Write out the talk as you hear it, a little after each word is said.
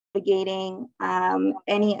navigating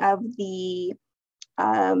any of the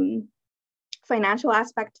financial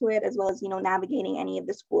aspect to it, as well as, navigating any of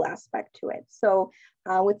the school aspect to it. So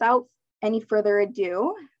without any further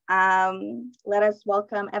ado, let us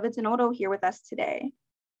welcome Eva Di Noto here with us today.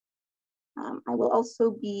 I will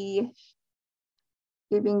also be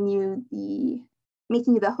making you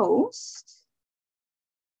the host.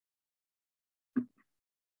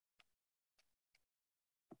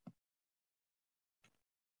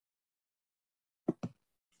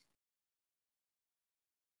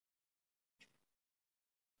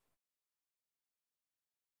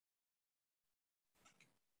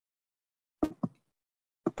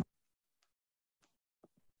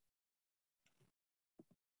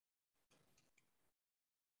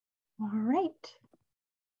 All right.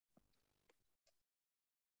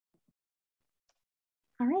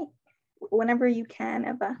 All right. Whenever you can,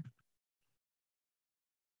 Eva.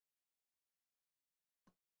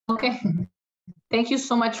 Okay. Thank you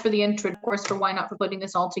so much for the intro, of course, for YNOT for putting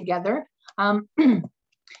this all together.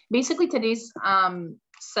 Basically, today's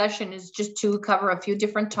session is just to cover a few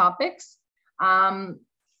different topics.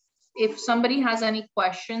 If somebody has any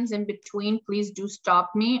questions in between, please do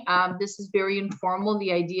stop me. This is very informal.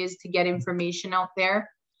 The idea is to get information out there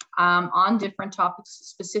on different topics,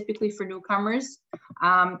 specifically for newcomers.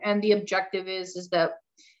 And the objective is that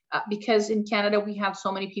because in Canada, we have so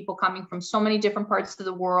many people coming from so many different parts of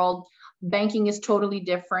the world, banking is totally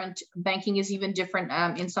different. Banking is even different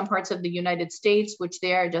in some parts of the United States, which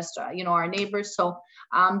they are just, our neighbors. So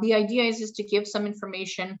the idea is to give some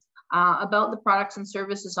information about the products and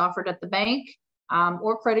services offered at the bank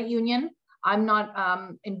or credit union. I'm not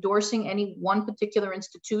endorsing any one particular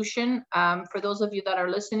institution. For those of you that are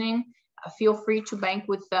listening, feel free to bank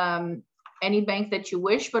with any bank that you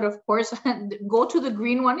wish, but of course, go to the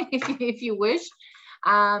green one if you wish.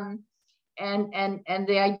 And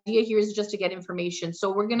the idea here is just to get information.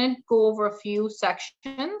 So we're gonna go over a few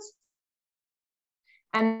sections,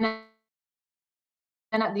 and then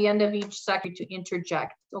at the end of each section to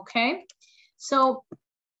interject, okay? So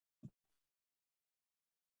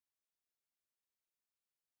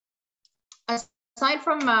aside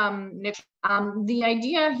from the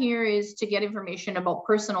idea here is to get information about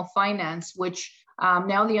personal finance, which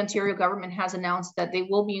now the Ontario government has announced that they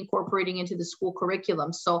will be incorporating into the school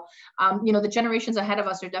curriculum. So, the generations ahead of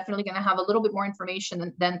us are definitely going to have a little bit more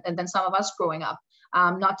information than some of us growing up.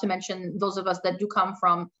 Not to mention those of us that do come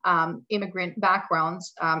from immigrant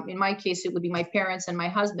backgrounds. In my case, it would be my parents and my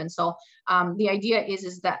husband. So the idea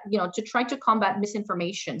is that, to try to combat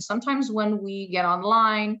misinformation. Sometimes when we get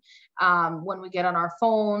online, when we get on our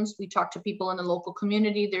phones, we talk to people in the local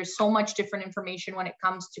community, there's so much different information when it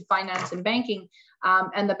comes to finance and banking.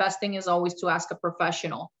 And the best thing is always to ask a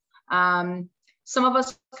professional. Some of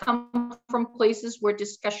us come from places where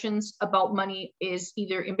discussions about money is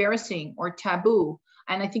either embarrassing or taboo.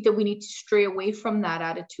 And I think that we need to stray away from that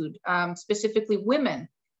attitude, specifically women.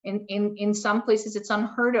 In some places, it's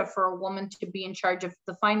unheard of for a woman to be in charge of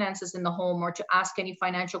the finances in the home or to ask any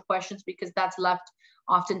financial questions, because that's left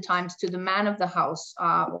oftentimes to the man of the house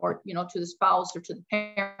or, to the spouse or to the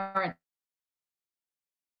parent.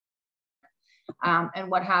 And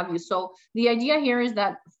what have you. So the idea here is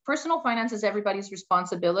that personal finance is everybody's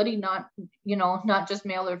responsibility, not just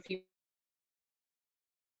male or female.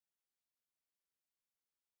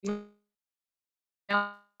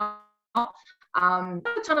 A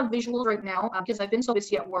ton of visuals right now because I've been so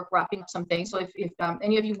busy at work wrapping up some things. So if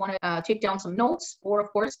any of you want to take down some notes, or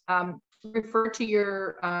of course refer to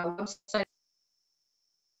your website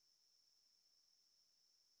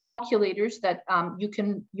calculators that you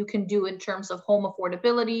can do in terms of home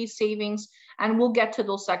affordability, savings, and we'll get to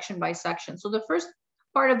those section by section. So the first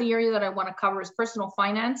part of the area that I want to cover is personal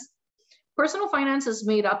finance. Personal finance is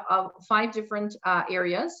made up of 5 different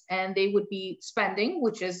areas, and they would be spending,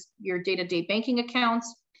 which is your day-to-day banking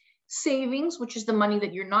accounts, savings, which is the money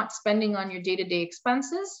that you're not spending on your day-to-day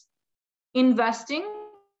expenses, investing,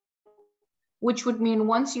 which would mean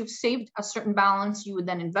once you've saved a certain balance, you would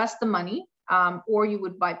then invest the money, or you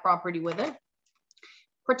would buy property with it.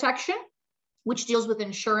 Protection, which deals with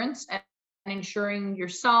insurance and insuring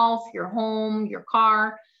yourself, your home, your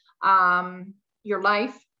car, your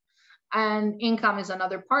life, and income is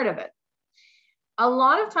another part of it. A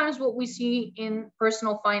lot of times what we see in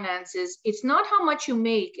personal finance is it's not how much you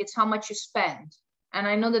make, it's how much you spend. And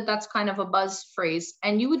I know that that's kind of a buzz phrase,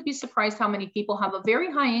 and you would be surprised how many people have a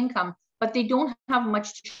very high income, but they don't have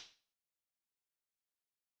much to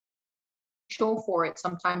show for it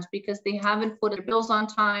sometimes because they haven't put their bills on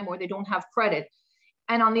time or they don't have credit.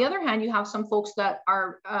 And on the other hand, you have some folks that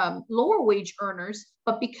are lower wage earners,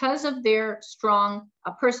 but because of their strong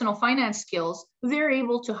personal finance skills, they're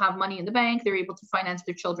able to have money in the bank, they're able to finance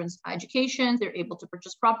their children's education, they're able to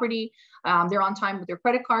purchase property, they're on time with their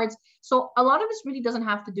credit cards. So a lot of this really doesn't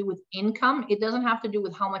have to do with income. It doesn't have to do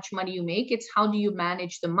with how much money you make. It's how do you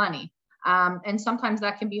manage the money? And sometimes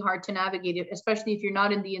that can be hard to navigate, especially if you're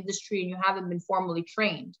not in the industry and you haven't been formally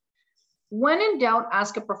trained. When in doubt,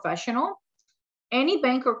 ask a professional. Any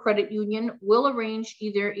bank or credit union will arrange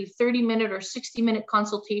either a 30-minute or 60-minute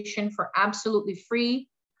consultation for absolutely free.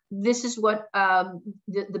 This is what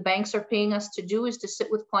the banks are paying us to do, is to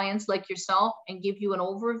sit with clients like yourself and give you an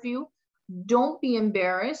overview. Don't be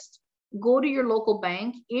embarrassed. Go to your local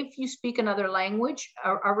bank. If you speak another language,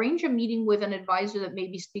 arrange a meeting with an advisor that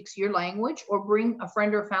maybe speaks your language, or bring a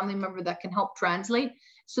friend or a family member that can help translate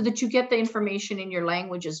so that you get the information in your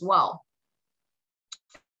language as well.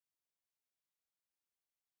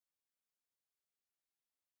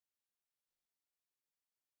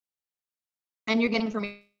 And you're getting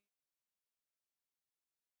information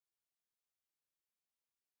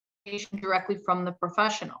directly from the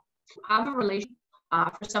professional. Have a relation.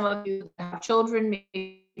 For some of you that have children,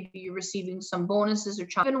 maybe you're receiving some bonuses or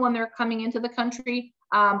even when they're coming into the country,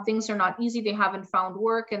 things are not easy. They haven't found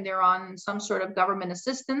work and they're on some sort of government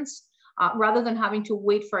assistance. Rather than having to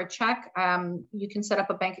wait for a check, you can set up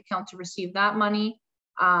a bank account to receive that money,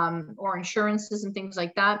 or insurances and things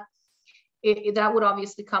like that. That would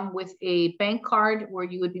obviously come with a bank card where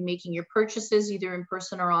you would be making your purchases either in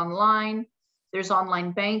person or online. There's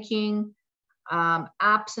online banking,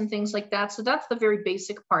 apps and things like that. So that's the very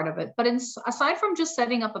basic part of it. But aside from just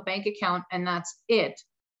setting up a bank account and that's it,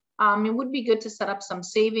 it would be good to set up some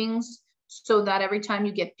savings so that every time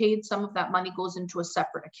you get paid, some of that money goes into a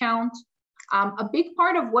separate account. A big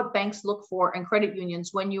part of what banks look for and credit unions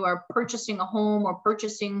when you are purchasing a home or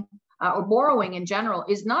purchasing or borrowing in general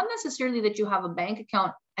is not necessarily that you have a bank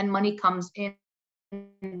account and money comes in,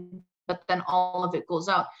 but then all of it goes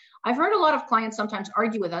out. I've heard a lot of clients sometimes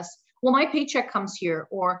argue with us, well, my paycheck comes here,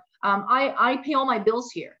 or I pay all my bills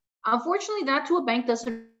here. Unfortunately, that to a bank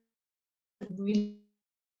doesn't really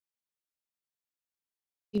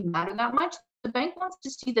matter that much. The bank wants to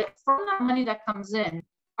see that from that money that comes in,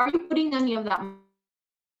 are you putting any of that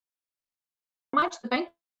much? The bank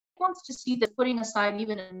wants to see that putting aside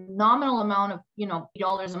even a nominal amount of,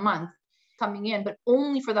 $8 a month coming in, but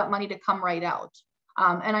only for that money to come right out.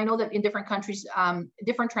 And I know that in different countries,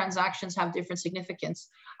 different transactions have different significance.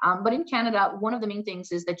 But in Canada, one of the main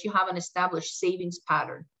things is that you have an established savings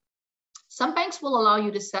pattern. Some banks will allow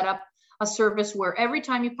you to set up a service where every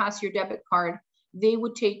time you pass your debit card, they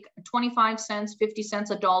would take 25 cents, 50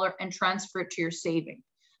 cents, $1 and transfer it to your saving.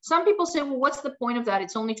 Some people say, well, what's the point of that?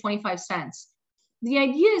 It's only 25 cents. The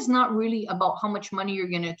idea is not really about how much money you're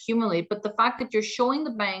going to accumulate, but the fact that you're showing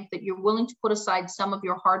the bank that you're willing to put aside some of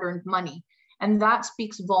your hard-earned money. And that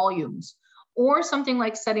speaks volumes. Or something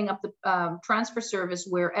like setting up the transfer service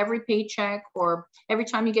where every paycheck or every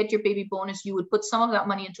time you get your baby bonus, you would put some of that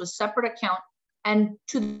money into a separate account and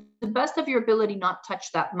to the best of your ability, not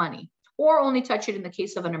touch that money, or only touch it in the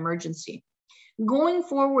case of an emergency. Going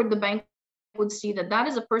forward, the bank would see that that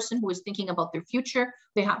is a person who is thinking about their future.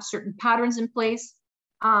 They have certain patterns in place.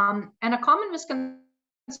 And a common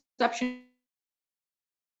misconception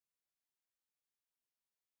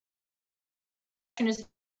is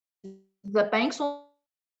that banks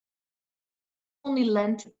only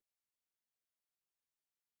lend to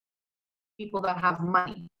people that have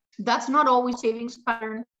money. That's not always savings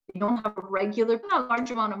pattern. They don't have a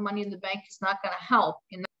large amount of money in the bank is not going to help.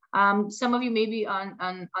 Some of you maybe on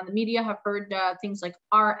the media have heard things like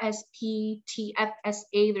RSP,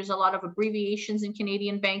 TFSA. There's a lot of abbreviations in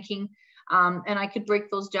Canadian banking, and I could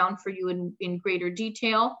break those down for you in greater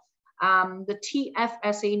detail. The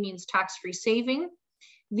TFSA means tax-free saving.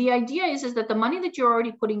 The idea is that the money that you're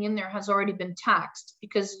already putting in there has already been taxed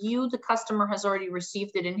because you, the customer, has already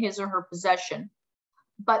received it in his or her possession.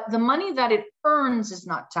 But the money that it earns is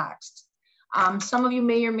not taxed. Some of you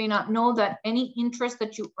may or may not know that any interest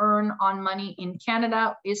that you earn on money in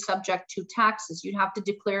Canada is subject to taxes. You'd have to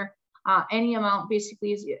declare any amount,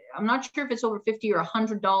 basically. I'm not sure if it's over $50 or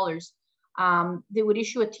 $100. They would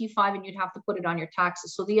issue a T5 and you'd have to put it on your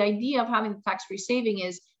taxes. So the idea of having the tax-free saving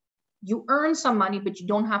is you earn some money, but you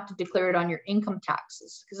don't have to declare it on your income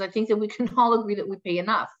taxes, because I think that we can all agree that we pay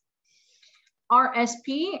enough.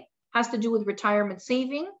 RSP has to do with retirement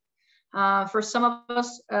saving. For some of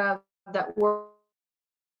us that work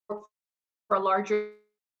for a larger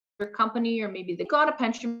company, or maybe they got a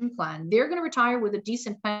pension plan, they're going to retire with a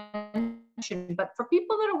decent pension. But for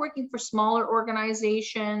people that are working for smaller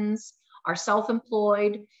organizations are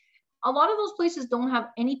self-employed. A lot of those places don't have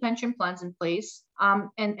any pension plans in place. And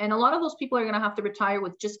a lot of those people are going to have to retire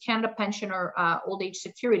with just Canada Pension or Old Age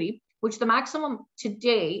Security, which the maximum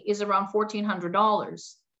today is around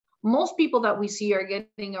 $1,400. Most people that we see are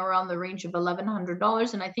getting around the range of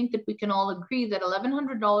 $1,100. And I think that we can all agree that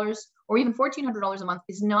 $1,100 or even $1,400 a month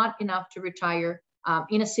is not enough to retire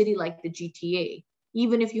in a city like the GTA,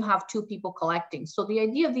 even if you have two people collecting. So the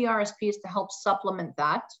idea of the RSP is to help supplement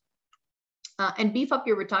that and beef up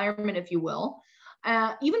your retirement, if you will,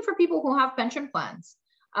 even for people who have pension plans.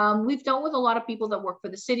 We've dealt with a lot of people that work for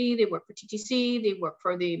the city, they work for TTC,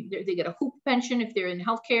 they get a hoop pension if they're in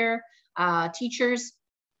healthcare, teachers.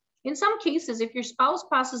 In some cases, if your spouse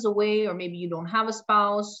passes away, or maybe you don't have a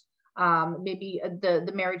spouse, maybe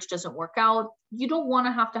the marriage doesn't work out, you don't want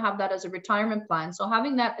to have that as a retirement plan. So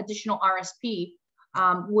having that additional RSP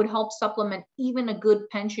would help supplement even a good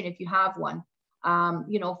pension if you have one,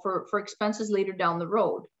 for expenses later down the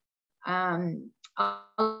road. A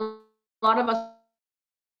lot of us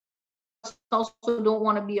also don't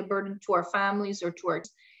want to be a burden to our families or to our,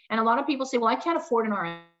 and a lot of people say, well, I can't afford an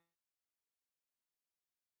RSP.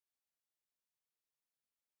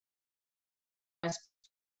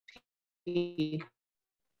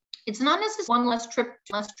 It's not necessarily one less trip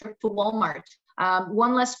to Walmart,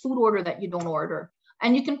 one less food order that you don't order.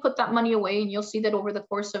 And you can put that money away, and you'll see that over the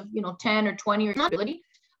course of 10 or 20 years, 10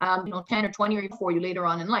 or 20 years for you later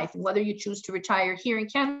on in life. And whether you choose to retire here in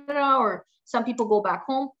Canada, or some people go back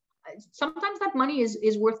home, sometimes that money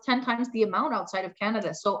is worth 10 times the amount outside of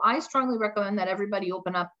Canada. So I strongly recommend that everybody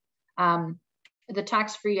open up the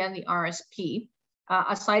tax-free and the RSP,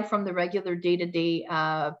 aside from the regular day-to-day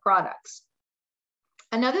products.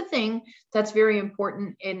 Another thing that's very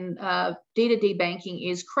important in day-to-day banking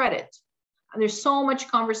is credit. There's so much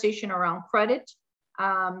conversation around credit.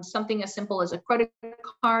 Something as simple as a credit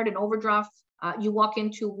card, an overdraft. You walk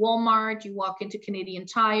into Walmart, you walk into Canadian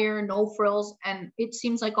Tire, No Frills, and it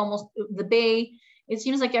seems like almost the Bay, it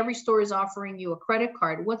seems like every store is offering you a credit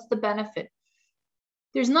card. What's the benefit?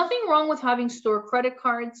 There's nothing wrong with having store credit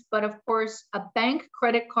cards, but of course, a bank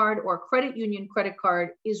credit card or a credit union credit card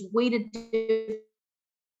is weighted differently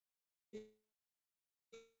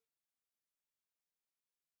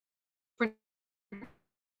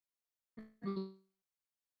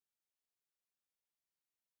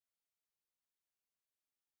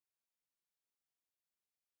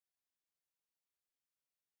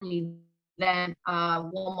than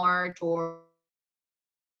Walmart or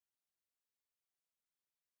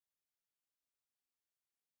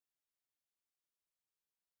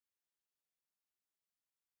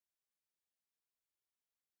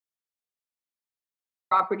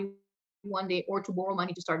property one day, or to borrow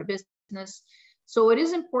money to start a business. So it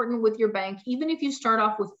is important with your bank, even if you start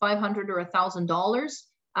off with $500 or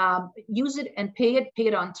 $1,000, use it and pay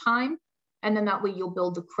it on time, and then that way you'll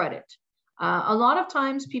build the credit. A lot of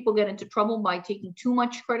times people get into trouble by taking too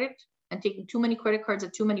much credit and taking too many credit cards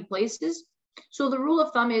at too many places. So the rule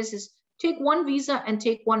of thumb is take one Visa and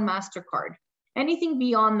take one MasterCard. Anything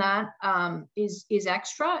beyond that is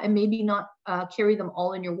extra, and maybe not carry them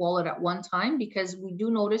all in your wallet at one time, because we do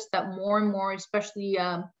notice that more and more, especially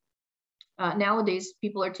nowadays,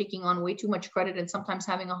 people are taking on way too much credit and sometimes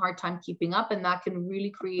having a hard time keeping up, and that can really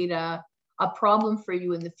create a problem for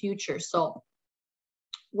you in the future. So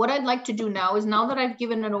what I'd like to do now is, now that I've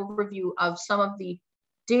given an overview of some of the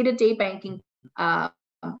day-to-day banking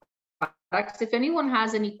products, if anyone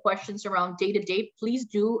has any questions around day-to-day, please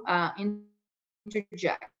do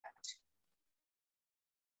interject.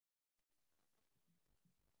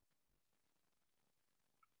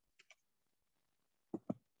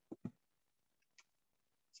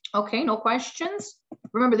 Okay, no questions.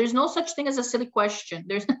 Remember, there's no such thing as a silly question.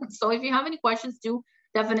 So if you have any questions, do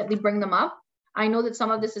definitely bring them up. I know that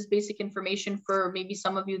some of this is basic information for maybe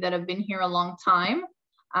some of you that have been here a long time.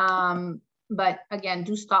 But again,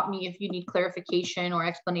 do stop me if you need clarification or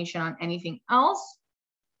explanation on anything else.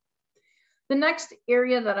 The next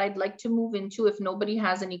area that I'd like to move into, if nobody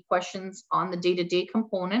has any questions on the day-to-day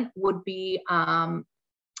component, would be about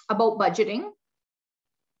budgeting.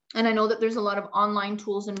 And I know that there's a lot of online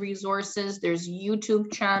tools and resources. There's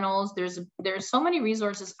YouTube channels. There's so many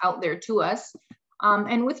resources out there to us.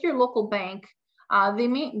 And with your local bank, they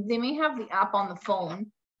may have the app on the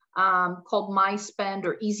phone called My Spend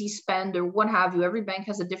or Easy Spend or what have you. Every bank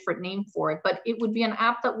has a different name for it, but it would be an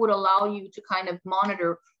app that would allow you to kind of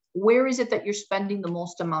monitor where is it that you're spending the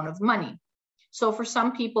most amount of money. So for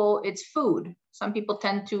some people, it's food. Some people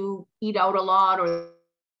tend to eat out a lot, or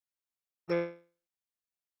they're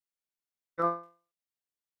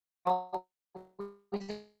always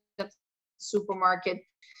at the supermarket.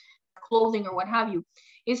 clothing or what have you,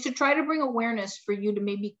 is to try to bring awareness for you to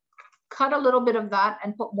maybe cut a little bit of that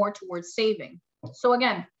and put more towards saving. So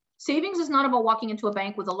again, savings is not about walking into a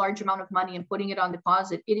bank with a large amount of money and putting it on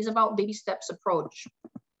deposit. It is about baby steps approach.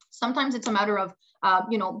 Sometimes it's a matter of,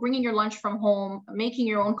 bringing your lunch from home, making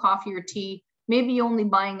your own coffee or tea, maybe only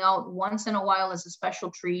buying out once in a while as a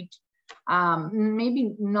special treat,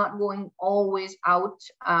 maybe not going always out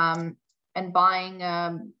and buying,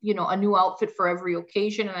 a new outfit for every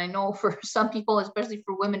occasion. And I know for some people, especially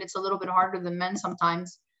for women, it's a little bit harder than men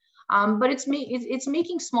sometimes. But it's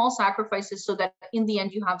making small sacrifices so that in the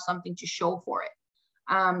end you have something to show for it.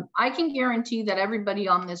 I can guarantee that everybody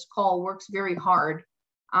on this call works very hard,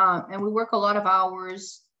 and we work a lot of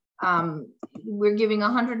hours. We're giving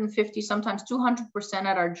 150, sometimes 200%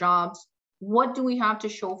 at our jobs. What do we have to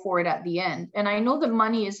show for it at the end? And I know that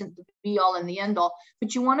money isn't the be all and the end all,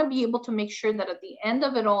 but you want to be able to make sure that at the end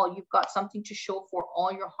of it all, you've got something to show for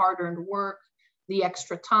all your hard-earned work, the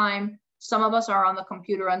extra time. Some of us are on the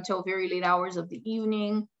computer until very late hours of the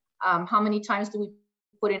evening. How many times do we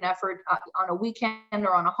put in effort on a weekend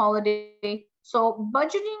or on a holiday? So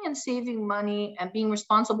budgeting and saving money and being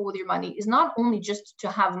responsible with your money is not only just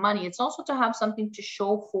to have money, it's also to have something to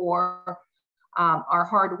show for our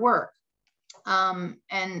hard work. And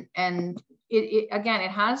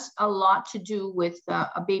it has a lot to do with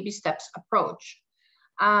a baby steps approach.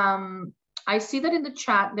 I see that in the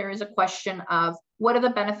chat, there is a question of what are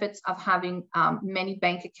the benefits of having many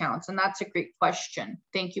bank accounts? And that's a great question.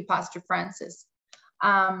 Thank you, Pastor Francis.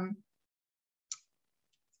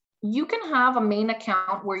 You can have a main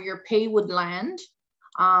account where your pay would land.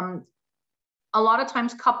 A lot of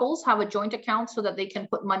times couples have a joint account so that they can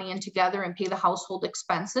put money in together and pay the household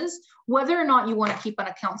expenses. Whether or not you want to keep an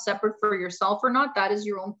account separate for yourself or not, that is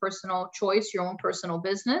your own personal choice, your own personal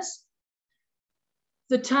business.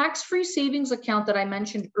 The tax-free savings account that I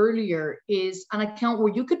mentioned earlier is an account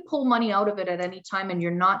where you could pull money out of it at any time and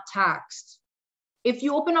you're not taxed. If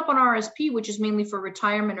you open up an RSP, which is mainly for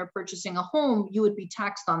retirement or purchasing a home, you would be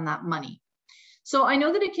taxed on that money. So I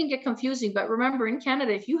know that it can get confusing, but remember in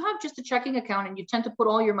Canada, if you have just a checking account and you tend to put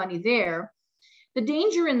all your money there, the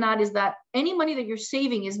danger in that is that any money that you're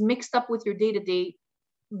saving is mixed up with your day-to-day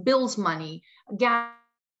bills money, gas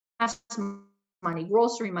money,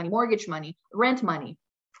 grocery money, mortgage money, rent money.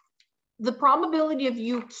 The probability of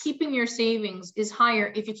you keeping your savings is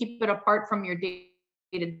higher if you keep it apart from your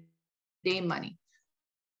day-to-day money.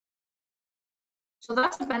 So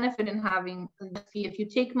that's the benefit in having the fee. If you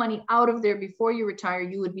take money out of there before you retire,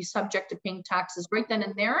 you would be subject to paying taxes right then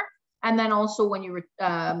and there, and then also when you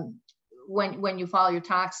when you file your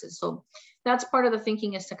taxes. So that's part of the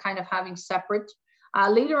thinking, is to kind of having separate.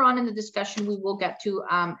 Later on in the discussion, we will get to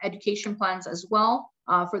education plans as well.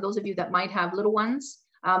 For those of you that might have little ones,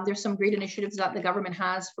 there's some great initiatives that the government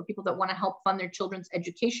has for people that want to help fund their children's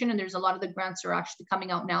education, and there's a lot of the grants are actually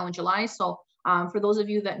coming out now in July. So for those of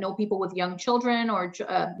you that know people with young children, or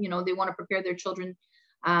they want to prepare their children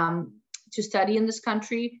to study in this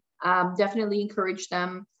country, definitely encourage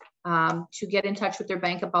them to get in touch with their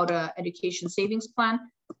bank about an education savings plan.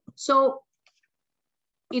 So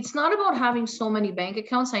it's not about having so many bank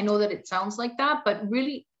accounts. I know that it sounds like that, but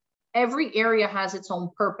really every area has its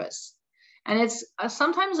own purpose. And it's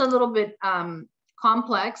sometimes a little bit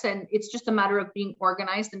complex, and it's just a matter of being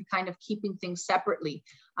organized and kind of keeping things separately.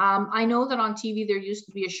 I know that on TV, there used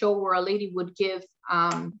to be a show where a lady would give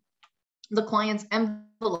the clients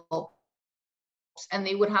envelopes, and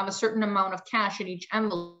they would have a certain amount of cash in each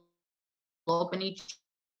envelope, and each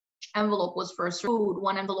envelope was for food,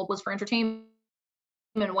 one envelope was for entertainment,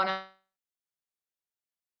 one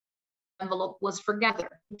envelope was for gather.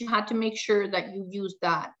 You had to make sure that you used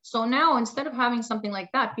that. So now, instead of having something like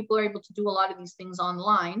that, people are able to do a lot of these things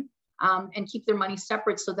online and keep their money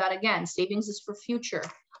separate, so that, again, savings is for future,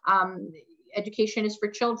 education is for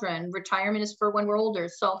children, retirement is for when we're older.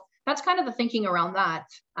 So that's kind of the thinking around that.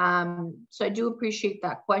 So I do appreciate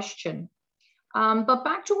that question. But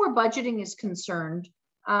back to where budgeting is concerned,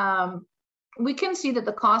 we can see that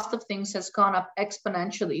the cost of things has gone up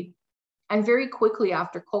exponentially and very quickly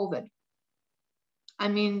after COVID. I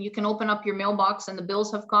mean, you can open up your mailbox and the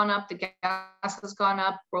bills have gone up, the gas has gone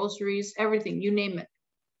up, groceries, everything, you name it,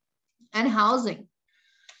 and housing.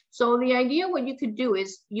 So the idea, what you could do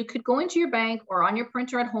is you could go into your bank or on your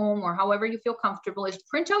printer at home, or however you feel comfortable, is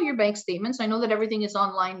print out your bank statements. I know that everything is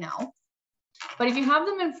online now, but if you have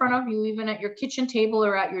them in front of you, even at your kitchen table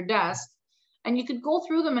or at your desk, and you could go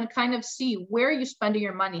through them and kind of see, where are you spending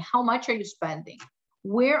your money? How much are you spending?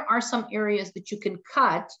 Where are some areas that you can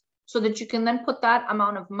cut, so that you can then put that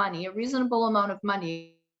amount of money, a reasonable amount of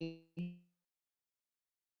money,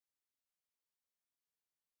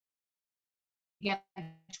 again,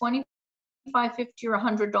 25, 50, or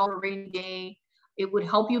 $100 rainy day. It would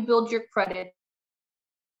help you build your credit.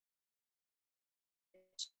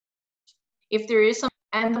 If there is some,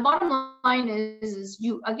 and the bottom line is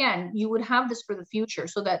you, again, you would have this for the future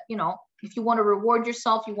so that, you know, if you want to reward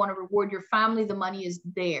yourself, you want to reward your family, the money is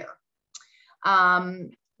there.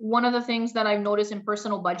 One of the things that I've noticed in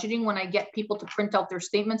personal budgeting, when I get people to print out their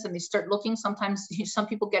statements and they start looking, sometimes some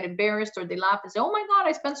people get embarrassed or they laugh and say, oh my God,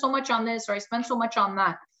 I spent so much on this, or I spent so much on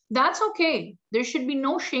that. That's okay. There should be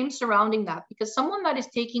no shame surrounding that, because someone that is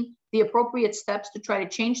taking the appropriate steps to try to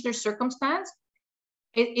change their circumstance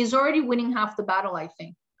is already winning half the battle, I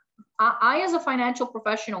think. I, as a financial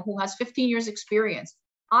professional who has 15 years experience,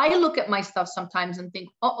 I look at my stuff sometimes and think,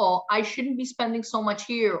 uh-oh, I shouldn't be spending so much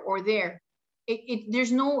here or there.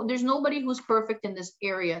 There's nobody who's perfect in this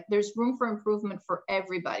area. There's room for improvement for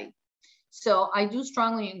everybody. So I do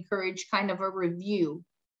strongly encourage kind of a review.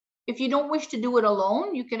 If you don't wish to do it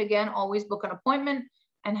alone, you can, again, always book an appointment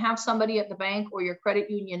and have somebody at the bank or your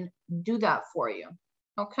credit union do that for you,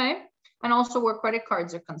 okay? And also where credit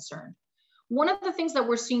cards are concerned. One of the things that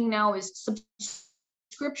we're seeing now is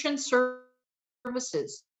subscription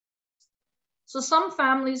services. So some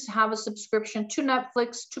families have a subscription to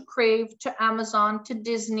Netflix, to Crave, to Amazon, to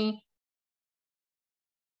Disney.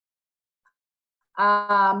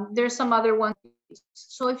 There's some other ones.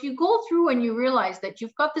 So if you go through and you realize that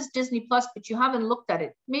you've got this Disney Plus, but you haven't looked at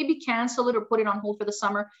it, maybe cancel it or put it on hold for the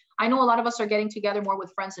summer. I know a lot of us are getting together more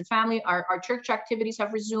with friends and family. Our church activities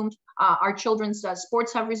have resumed. Our children's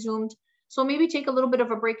sports have resumed. So maybe take a little bit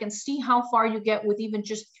of a break and see how far you get with even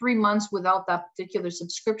just 3 months without that particular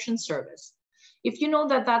subscription service. If you know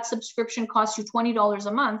that that subscription costs you $20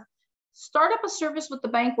 a month, start up a service with the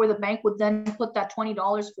bank where the bank would then put that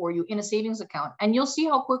 $20 for you in a savings account, and you'll see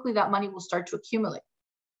how quickly that money will start to accumulate.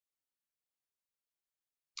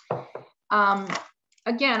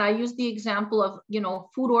 Again, I use the example of, you know,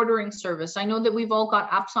 food ordering service. I know that we've all got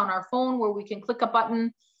apps on our phone where we can click a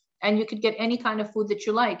button and you could get any kind of food that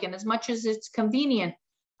you like. And as much as it's convenient,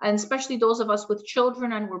 and especially those of us with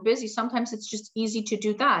children and we're busy, sometimes it's just easy to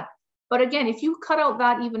do that. But again, if you cut out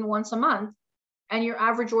that even once a month and your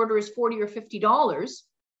average order is $40 or $50,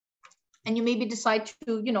 and you maybe decide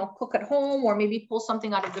to, you know, cook at home or maybe pull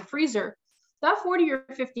something out of the freezer, that $40 or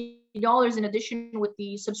 $50 in addition with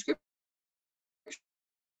the subscription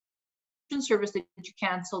service that you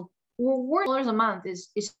canceled, or $4 a month is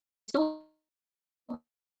still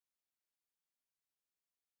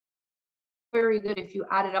very good if you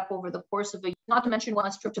add it up over the course of a year, not to mention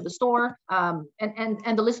one trip to the store, and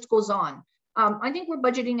the list goes on. I think where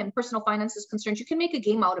budgeting and personal finance is concerned, you can make a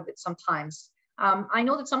game out of it sometimes. I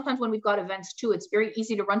know that sometimes when we've got events too, it's very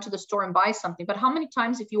easy to run to the store and buy something, but how many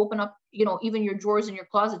times if you open up, you know, even your drawers in your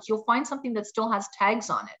closets, you'll find something that still has tags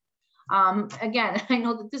on it. Again, I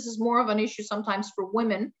know that this is more of an issue sometimes for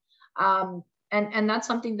women, and that's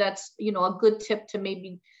something that's, you know, a good tip to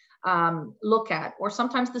maybe look at. Or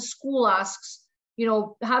sometimes the school asks, you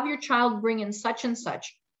know, have your child bring in such and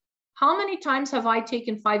such. How many times have I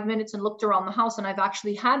taken 5 minutes and looked around the house and I've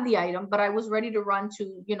actually had the item, but I was ready to run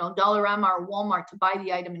to, you know, Dollarama or Walmart to buy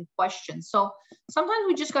the item in question. So sometimes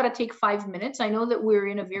we just got to take 5 minutes. I know that we're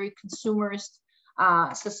in a very consumerist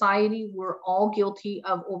society. We're all guilty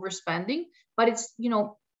of overspending, but it's, you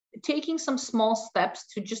know, taking some small steps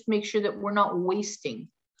to just make sure that we're not wasting.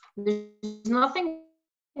 There's nothing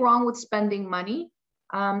wrong with spending money.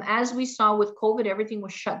 As we saw with COVID, everything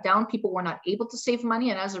was shut down. People were not able to save money,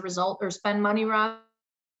 and as a result, or spend money rather.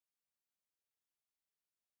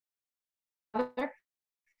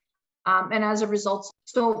 And as a result,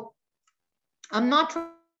 so I'm not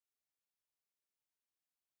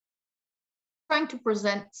trying to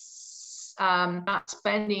present not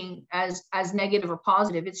spending as negative or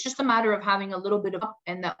positive. It's just a matter of having a little bit of,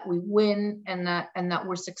 and that we win, and that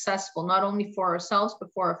we're successful, not only for ourselves, but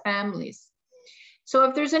for our families. So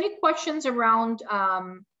if there's any questions around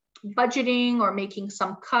budgeting or making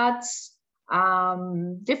some cuts,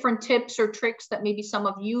 different tips or tricks that maybe some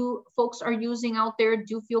of you folks are using out there,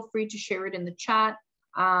 do feel free to share it in the chat.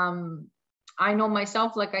 I know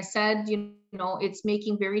myself, like I said, you know, it's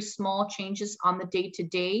making very small changes on the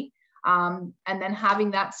day-to-day, and then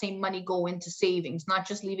having that same money go into savings, not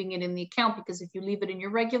just leaving it in the account, because if you leave it in your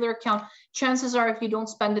regular account, chances are if you don't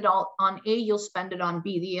spend it all on A, you'll spend it on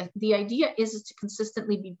B. The idea is to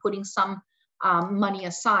consistently be putting some money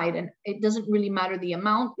aside, and it doesn't really matter the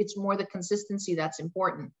amount, it's more the consistency that's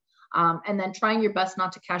important. And then trying your best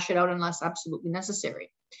not to cash it out unless absolutely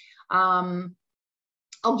necessary.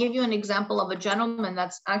 I'll give you an example of a gentleman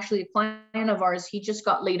that's actually a client of ours. He just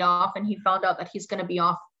got laid off and he found out that he's going to be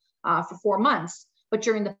off for 4 months. But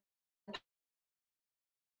during the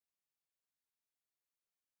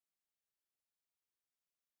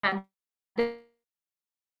because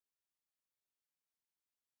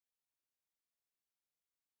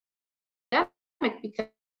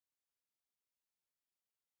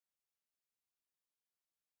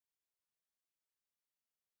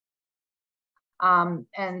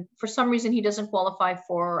and for some reason he doesn't qualify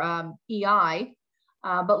for EI.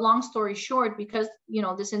 But long story short, because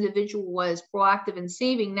this individual was proactive in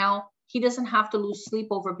saving, now he doesn't have to lose sleep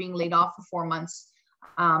over being laid off for 4 months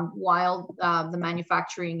while the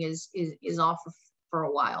manufacturing is off for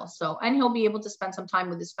a while. So, and he'll be able to spend some time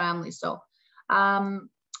with his family. So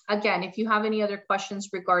again, if you have any other questions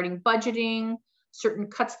regarding budgeting, certain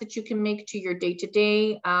cuts that you can make to your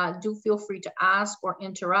day-to-day, do feel free to ask or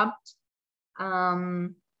interrupt.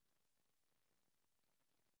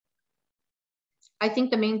 I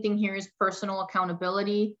think the main thing here is personal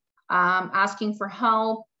accountability, asking for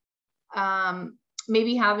help,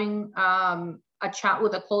 maybe having a chat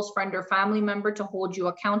with a close friend or family member to hold you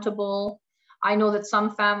accountable. I know that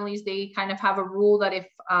some families, they kind of have a rule that if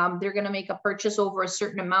they're going to make a purchase over a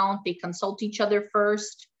certain amount, they consult each other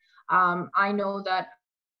first. I know that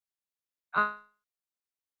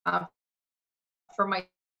for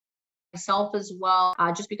myself as well,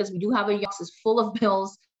 just because we do have a house is full of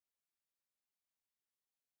bills.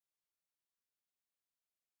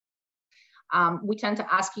 We tend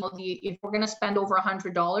to ask, if we're going to spend over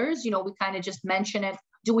 $100, we kind of just mention it.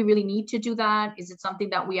 Do we really need to do that? Is it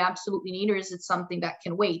something that we absolutely need, or is it something that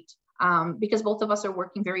can wait? Because both of us are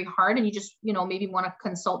working very hard, and you just, maybe want to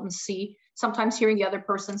consult and see. Sometimes hearing the other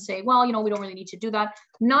person say, well, we don't really need to do that.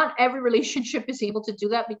 Not every relationship is able to do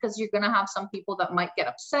that, because you're going to have some people that might get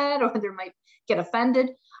upset or they might get offended.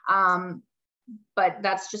 But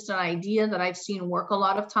that's just an idea that I've seen work a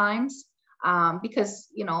lot of times. Because,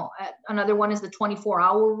 another one is the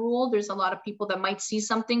 24-hour rule. There's a lot of people that might see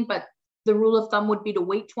something, but the rule of thumb would be to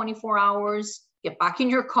wait 24 hours, get back in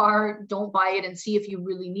your car, don't buy it, and see if you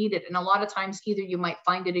really need it. And a lot of times, either you might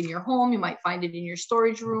find it in your home, you might find it in your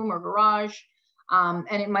storage room or garage. And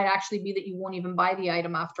it might actually be that you won't even buy the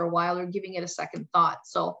item after a while, or giving it a second thought.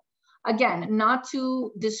 So again, not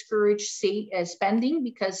to discourage spending,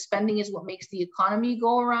 because spending is what makes the economy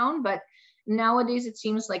go around. But nowadays, it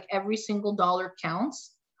seems like every single dollar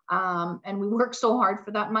counts, and we work so hard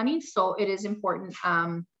for that money. So it is important,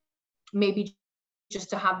 maybe just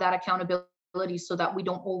to have that accountability so that we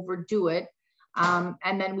don't overdo it.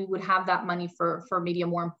 And then we would have that money for maybe a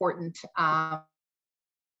more important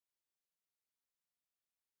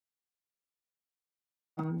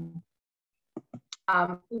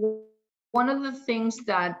one of the things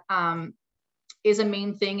that is a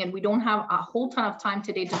main thing, and we don't have a whole ton of time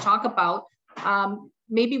today to talk about,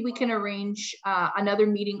 maybe we can arrange another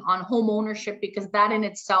meeting on home ownership, because that in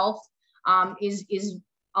itself is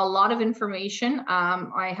a lot of information.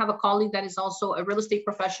 I have a colleague that is also a real estate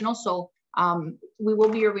professional, so we will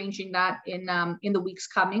be arranging that in the weeks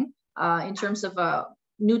coming, in terms of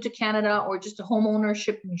new to Canada or just a home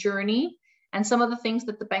ownership journey, and some of the things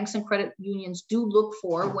that the banks and credit unions do look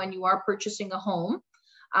for when you are purchasing a home.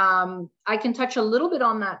 I can touch a little bit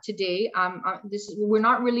on that today. We're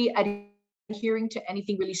not really adhering to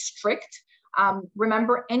anything really strict.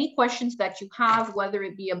 Remember, any questions that you have, whether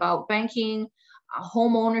it be about banking,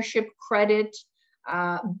 home ownership, credit.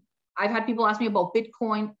 I've had people ask me about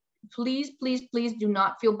Bitcoin. Please, please, please do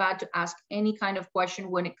not feel bad to ask any kind of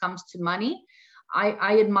question when it comes to money.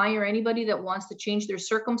 I admire anybody that wants to change their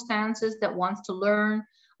circumstances, that wants to learn,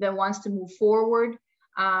 that wants to move forward.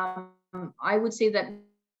 I would say that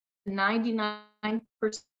 99%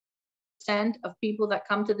 of people that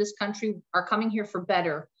come to this country are coming here for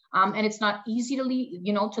better. And it's not easy to leave,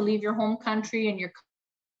 to leave your home country and your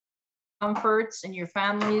comforts and your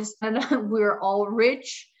families. We're all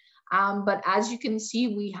rich. But as you can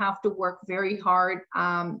see, we have to work very hard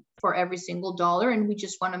for every single dollar. And we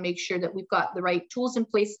just want to make sure that we've got the right tools in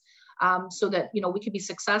place so that, we can be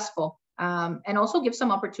successful, and also give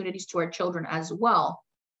some opportunities to our children as well.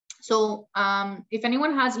 So if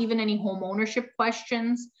anyone has even any home ownership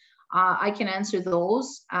questions, I can answer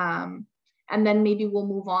those. And then maybe we'll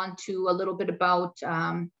move on to a little bit about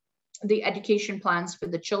the education plans for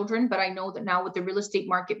the children. But I know that now with the real estate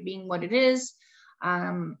market being what it is,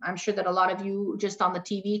 I'm sure that a lot of you just on the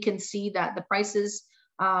TV can see that the prices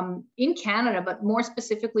in Canada, but more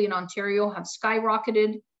specifically in Ontario, have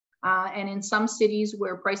skyrocketed. And in some cities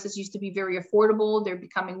where prices used to be very affordable, they're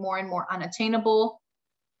becoming more and more unattainable.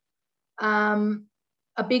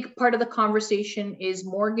 A big part of the conversation is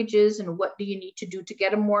mortgages and what do you need to do to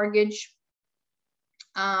get a mortgage.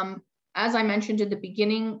 As I mentioned in the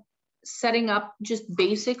beginning, setting up just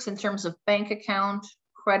basics in terms of bank account,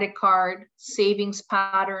 credit card, savings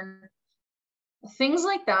pattern, Things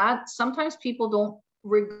like that. Sometimes people don't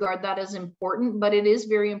regard that as important, but it is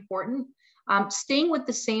very important. Staying with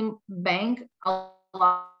the same bank a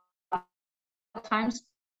lot of times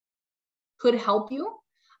could help you.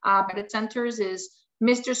 Credit centers is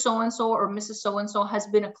Mr. So-and-so or Mrs. So-and-so has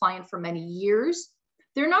been a client for many years.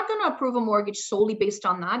 They're not going to approve a mortgage solely based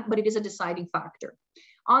on that, but it is a deciding factor.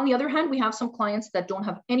 On the other hand, we have some clients that don't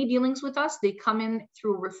have any dealings with us. They come in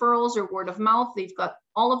through referrals or word of mouth. They've got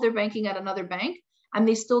all of their banking at another bank, and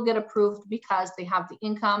they still get approved because they have the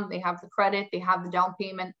income, they have the credit, they have the down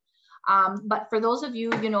payment. But for those of you,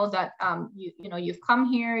 that you've come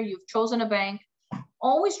here, you've chosen a bank,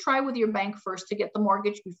 always try with your bank first to get the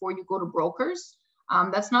mortgage before you go to brokers.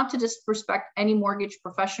 That's not to disrespect any mortgage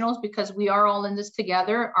professionals, because we are all in this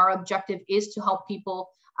together. Our objective is to help people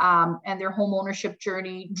and their home ownership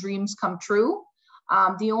journey dreams come true.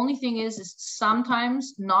 The only thing is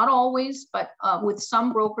sometimes, not always, but with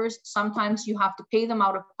some brokers, sometimes you have to pay them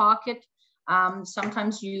out of pocket.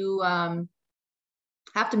 Sometimes you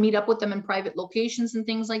have to meet up with them in private locations and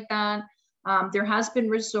things like that. There has been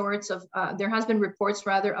reports of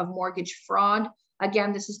mortgage fraud.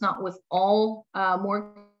 Again, this is not with all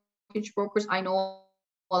mortgage brokers. I know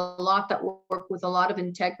a lot that work with a lot of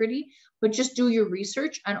integrity, but just do your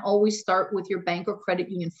research and always start with your bank or credit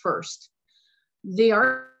union first. They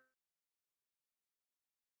are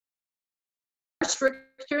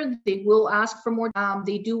stricter. They will ask for more.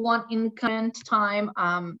 They do want income time.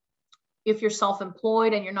 If you're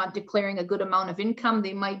self-employed and you're not declaring a good amount of income,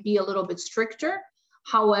 they might be a little bit stricter.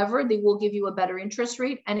 However, they will give you a better interest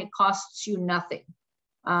rate and it costs you nothing.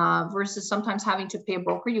 Versus sometimes having to pay a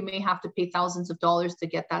broker, you may have to pay thousands of dollars to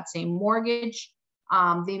get that same mortgage.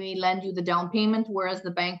 They may lend you the down payment, whereas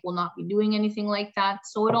the bank will not be doing anything like that.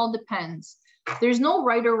 So it all depends. There's no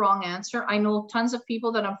right or wrong answer. I know tons of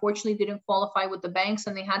people that unfortunately didn't qualify with the banks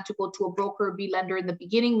and they had to go to a broker or be lender in the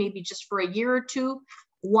beginning, maybe just for a year or two.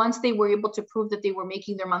 Once they were able to prove that they were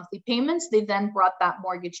making their monthly payments, they then brought that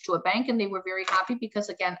mortgage to a bank and they were very happy because,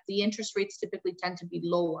 again, the interest rates typically tend to be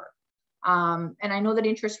lower. And I know that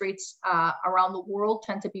interest rates around the world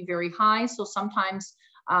tend to be very high. So sometimes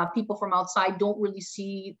people from outside don't really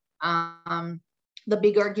see the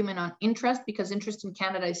big argument on interest, because interest in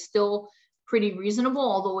Canada is still pretty reasonable,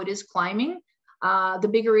 although it is climbing. The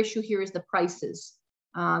bigger issue here is the prices.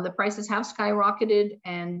 The prices have skyrocketed,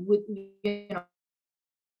 and with,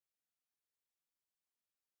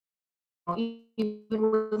 even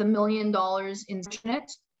with $1 million in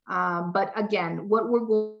it. But again, what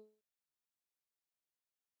we're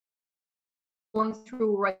going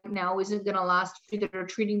through right now isn't going to last. That are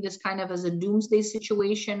treating this kind of as a doomsday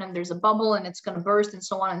situation, and there's a bubble and it's going to burst and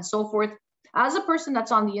so on and so forth. As a person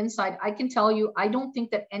that's on the inside, I can tell you, I don't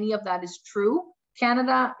think that any of that is true.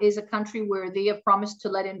 Canada is a country where they have promised to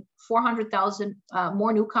let in 400,000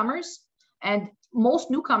 more newcomers, and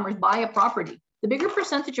most newcomers buy a property. The bigger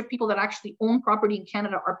percentage of people that actually own property in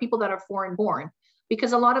Canada are people that are foreign born,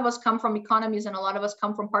 because a lot of us come from economies and a lot of us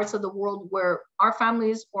come from parts of the world where our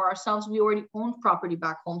families or ourselves, we already owned property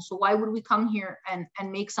back home. So why would we come here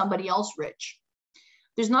and make somebody else rich?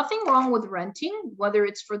 There's nothing wrong with renting, whether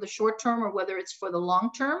it's for the short term or whether it's for the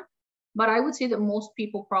long term. But I would say that most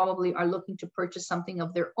people probably are looking to purchase something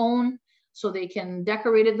of their own so they can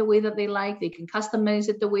decorate it the way that they like. They can customize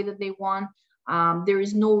it the way that they want. There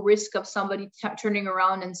is no risk of somebody turning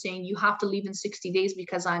around and saying, you have to leave in 60 days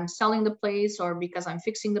because I'm selling the place or because I'm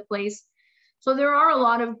fixing the place. So there are a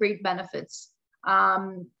lot of great benefits.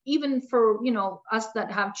 Even for, us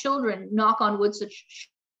that have children, knock on wood,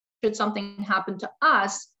 should something happen to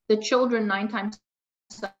us, the children 9 times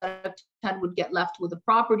out of 10 would get left with a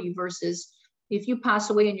property, versus if you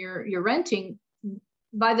pass away and you're renting,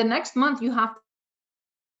 by the next month you have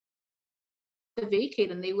to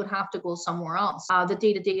vacate and they would have to go somewhere else. The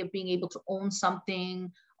day-to-day of being able to own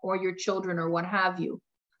something, or your children, or what have you.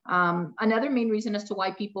 Another main reason as to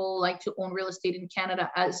why people like to own real estate in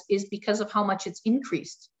Canada is because of how much it's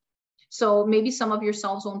increased. So maybe some of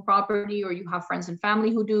yourselves own property, or you have friends and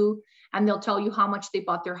family who do, and they'll tell you how much they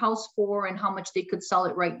bought their house for and how much they could sell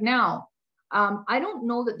it right now. I don't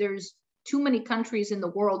know that there's too many countries in the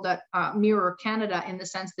world that mirror Canada, in the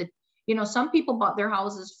sense that, some people bought their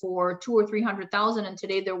houses for $200,000 or $300,000 and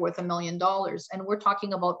today they're worth $1 million. And we're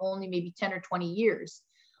talking about only maybe 10 or 20 years.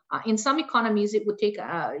 In some economies, it would take,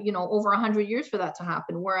 over 100 years for that to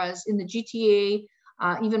happen. Whereas in the GTA,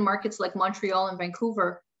 even markets like Montreal and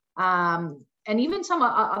Vancouver, and even some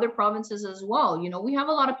other provinces as well, we have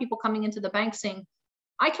a lot of people coming into the bank saying,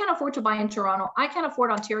 I can't afford to buy in Toronto. I can't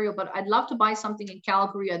afford Ontario, but I'd love to buy something in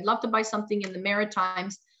Calgary. I'd love to buy something in the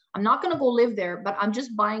Maritimes. I'm not going to go live there, but I'm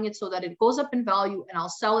just buying it so that it goes up in value and I'll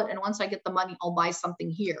sell it. And once I get the money, I'll buy something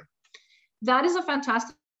here. That is a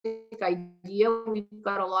fantastic idea. We've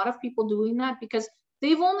got a lot of people doing that because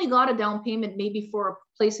they've only got a down payment maybe for a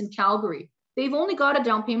place in Calgary. They've only got a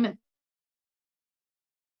down payment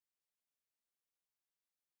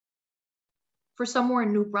for somewhere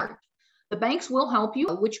in New Brunswick. The banks will help you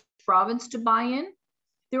which province to buy in.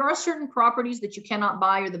 There are certain properties that you cannot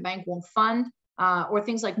buy or the bank won't fund, or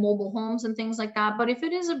things like mobile homes and things like that. But if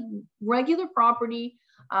it is a regular property,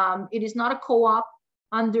 it is not a co-op,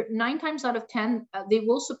 under 9 times out of 10, they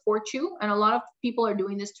will support you. And a lot of people are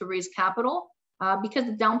doing this to raise capital because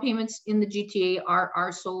the down payments in the GTA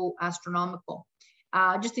are so astronomical.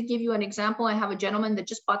 Just to give you an example, I have a gentleman that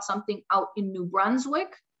just bought something out in New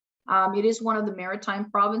Brunswick. It is one of the maritime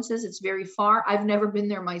provinces. It's very far. I've never been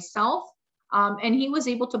there myself. And he was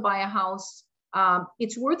able to buy a house.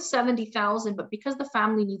 It's worth $70,000, but because the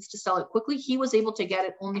family needs to sell it quickly, he was able to get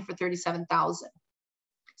it only for $37,000.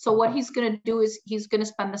 So what he's going to do is he's going to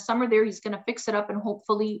spend the summer there. He's going to fix it up, and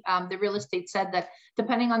hopefully the real estate said that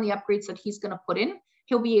depending on the upgrades that he's going to put in,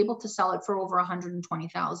 he'll be able to sell it for over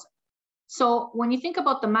 $120,000. So when you think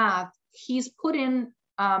about the math, he's put in,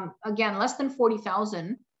 again, less than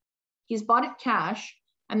 $40,000. He's bought it cash,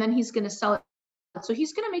 and then he's going to sell it. So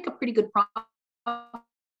he's going to make a pretty good profit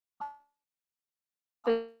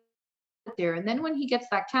there. And then when he gets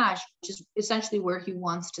that cash, which is essentially where he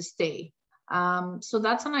wants to stay. So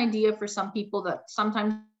that's an idea for some people that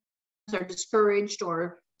sometimes are discouraged,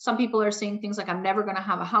 or some people are saying things like, I'm never going to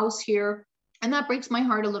have a house here. And that breaks my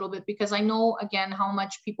heart a little bit because I know, again, how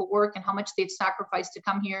much people work and how much they've sacrificed to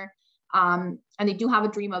come here. And they do have a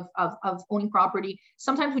dream of owning property.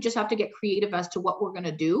 Sometimes we just have to get creative as to what we're going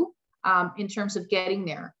to do in terms of getting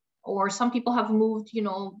there. Or some people have moved,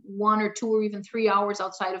 1 or 2 or even 3 hours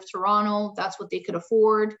outside of Toronto. That's what they could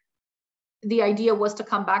afford. The idea was to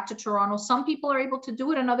come back to Toronto. Some people are able to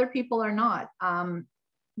do it and other people are not.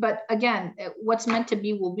 But again, what's meant to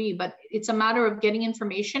be will be, but it's a matter of getting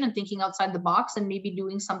information and thinking outside the box and maybe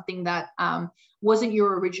doing something that wasn't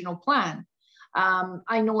your original plan.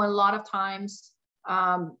 I know a lot of times,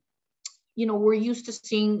 we're used to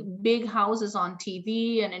seeing big houses on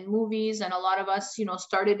TV and in movies, and a lot of us,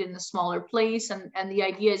 started in a smaller place, and the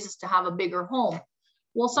idea is to have a bigger home.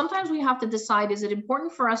 Well, sometimes we have to decide, is it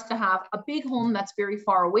important for us to have a big home that's very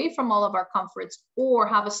far away from all of our comforts, or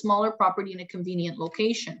have a smaller property in a convenient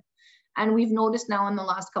location? And we've noticed now in the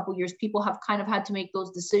last couple of years, people have kind of had to make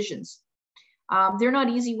those decisions. They're not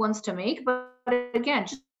easy ones to make, but again,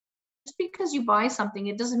 just because you buy something,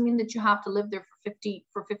 it doesn't mean that you have to live there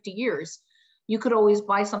for 50 years. You could always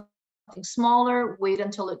buy something smaller, wait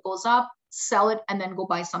until it goes up, sell it, and then go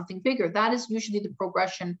buy something bigger. That is usually the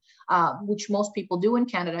progression, which most people do in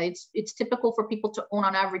Canada. It's typical for people to own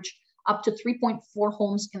on average up to 3.4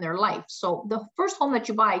 homes in their life. So the first home that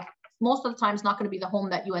you buy, most of the time is not going to be the home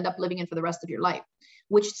that you end up living in for the rest of your life,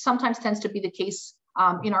 which sometimes tends to be the case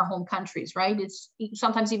in our home countries, right? It's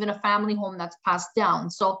sometimes even a family home that's passed down.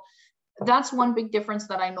 So that's one big difference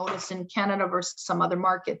that I notice in Canada versus some other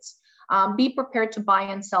markets. Be prepared to buy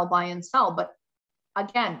and sell. But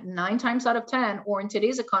again, 9 times out of 10, or in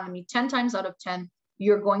today's economy, 10 times out of 10,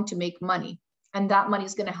 you're going to make money. And that money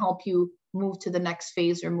is going to help you move to the next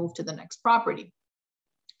phase or move to the next property.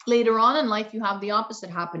 Later on in life, you have the opposite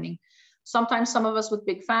happening. Sometimes some of us with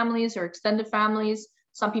big families or extended families,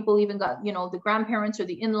 some people even got, the grandparents or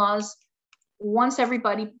the in-laws. Once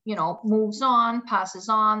everybody, moves on, passes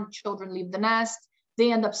on, children leave the nest,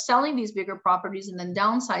 they end up selling these bigger properties and then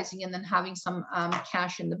downsizing and then having some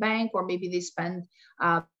cash in the bank, or maybe they spend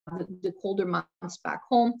the colder months back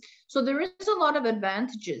home. So there is a lot of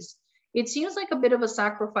advantages. It seems like a bit of a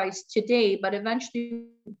sacrifice today, but eventually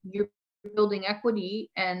you're building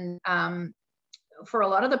equity. And for a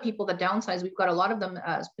lot of the people that downsize, we've got a lot of them,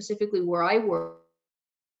 specifically where I work,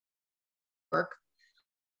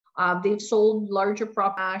 they've sold larger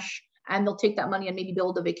cash, and they'll take that money and maybe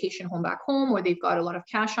build a vacation home back home, or they've got a lot of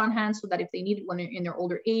cash on hand so that if they need it when they're in their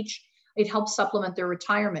older age, it helps supplement their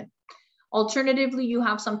retirement. Alternatively, you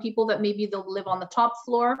have some people that maybe they'll live on the top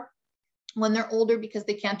floor when they're older because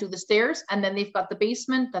they can't do the stairs, and then they've got the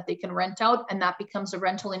basement that they can rent out, and that becomes a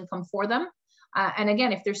rental income for them. And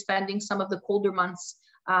again, if they're spending some of the colder months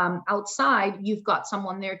outside, you've got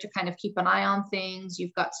someone there to kind of keep an eye on things.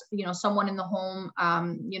 You've got, someone in the home,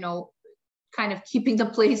 kind of keeping the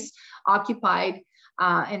place occupied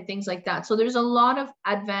and things like that. So there's a lot of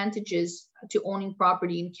advantages to owning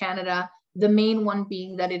property in Canada. The main one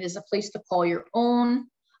being that it is a place to call your own.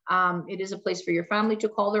 It is a place for your family to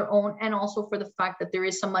call their own, and also for the fact that there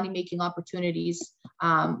is some money-making opportunities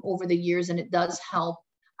over the years, and it does help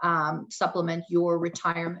supplement your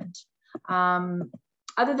retirement.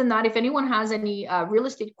 Other than that, if anyone has any real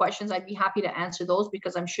estate questions, I'd be happy to answer those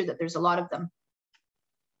because I'm sure that there's a lot of them.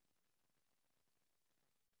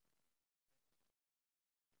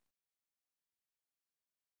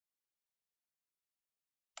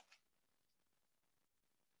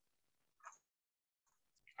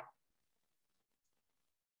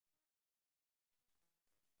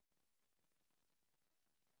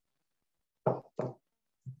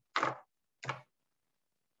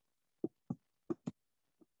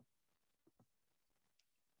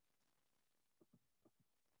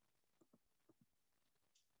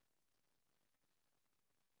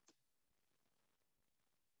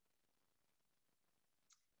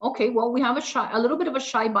 Okay, well, we have a little bit of a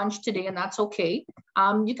shy bunch today, and that's okay.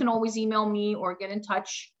 You can always email me or get in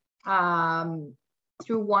touch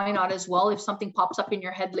through YNOT as well if something pops up in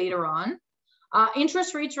your head later on.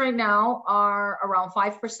 Interest rates right now are around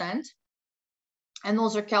 5%, and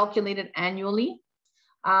those are calculated annually.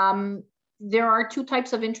 There are two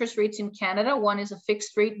types of interest rates in Canada. One is a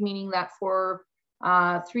fixed rate, meaning that for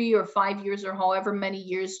 3 or 5 years or however many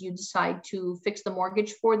years you decide to fix the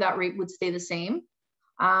mortgage for, that rate would stay the same.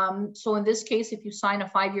 So in this case, if you sign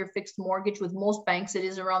a 5-year fixed mortgage with most banks, it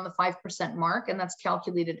is around the 5% mark, and that's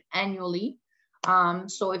calculated annually.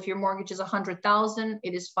 So if your mortgage is 100,000,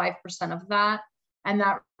 it is 5% of that, and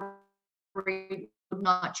that rate would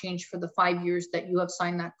not change for the 5 years that you have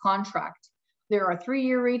signed that contract. There are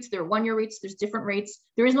 3-year rates, there are 1-year rates, there's different rates.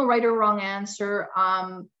 There is no right or wrong answer.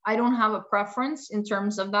 I don't have a preference in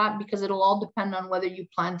terms of that because it'll all depend on whether you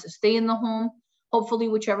plan to stay in the home. Hopefully,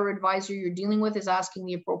 whichever advisor you're dealing with is asking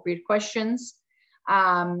the appropriate questions.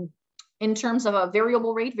 In terms of a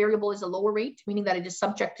variable rate, variable is a lower rate, meaning that it is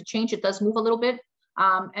subject to change. It does move a little bit.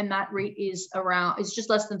 And that rate is just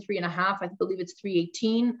less than 3.5. I believe it's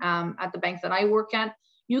 3.18 at the bank that I work at.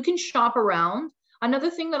 You can shop around.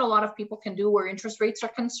 Another thing that a lot of people can do where interest rates are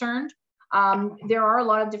concerned, there are a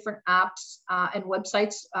lot of different apps and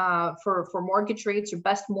websites for mortgage rates, or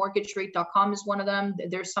bestmortgagerate.com is one of them.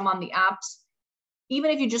 There's some on the apps. Even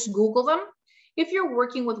if you just Google them, if you're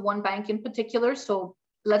working with one bank in particular, so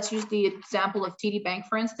let's use the example of TD Bank,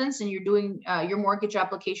 for instance, and you're doing your mortgage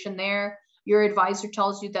application there, your advisor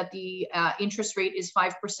tells you that the interest rate is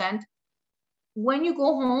 5%. When you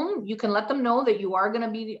go home, you can let them know that you are going to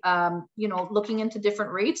be, looking into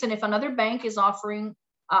different rates. And if another bank is offering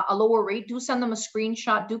a lower rate, do send them a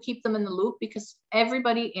screenshot, do keep them in the loop, because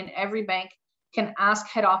everybody in every bank can ask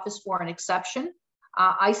head office for an exception.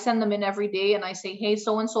 I send them in every day and I say, hey,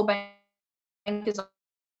 so-and-so bank is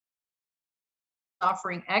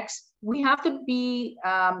offering X. We have to be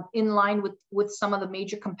in line with some of the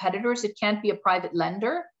major competitors. It can't be a private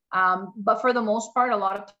lender. But for the most part, a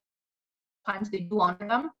lot of times they do honor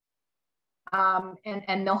them.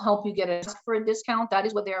 And they'll help you get a discount. That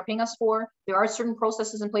is what they are paying us for. There are certain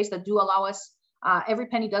processes in place that do allow us, every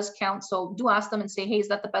penny does count. So do ask them and say, hey, is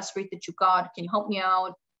that the best rate that you got? Can you help me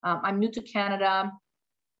out? I'm new to Canada,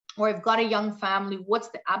 or I've got a young family. What's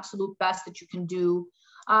the absolute best that you can do?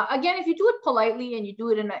 Again, if you do it politely and you do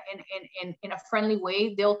it in a friendly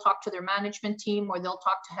way, they'll talk to their management team or they'll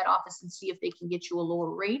talk to head office and see if they can get you a lower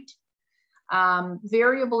rate.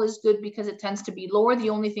 Variable is good because it tends to be lower. The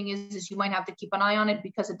only thing is you might have to keep an eye on it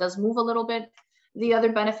because it does move a little bit. The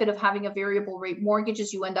other benefit of having a variable rate mortgage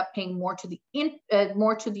is you end up paying more to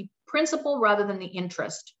the principal rather than the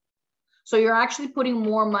interest. So you're actually putting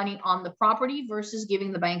more money on the property versus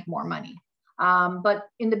giving the bank more money. But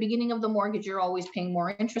in the beginning of the mortgage, you're always paying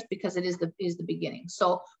more interest because it is the beginning.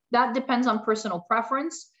 So that depends on personal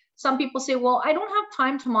preference. Some people say, well, I don't have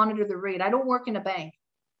time to monitor the rate. I don't work in a bank.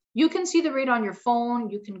 You can see the rate on your phone.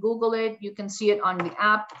 You can Google it. You can see it on the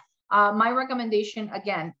app. My recommendation,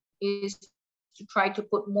 again, is to try to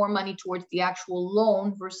put more money towards the actual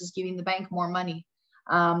loan versus giving the bank more money.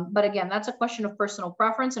 But again, that's a question of personal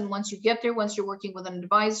preference. And once you get there, once you're working with an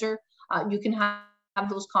advisor, you can have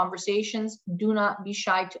those conversations. Do not be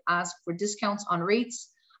shy to ask for discounts on rates.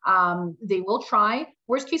 They will try.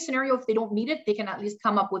 Worst case scenario, if they don't meet it, they can at least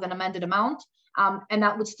come up with an amended amount. And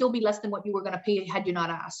that would still be less than what you were going to pay had you not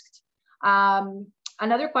asked.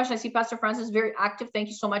 Another question, I see Pastor Francis is very active. Thank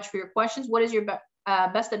you so much for your questions. What is your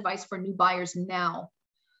best advice for new buyers now?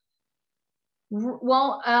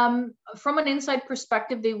 Well, from an inside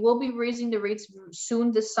perspective, they will be raising the rates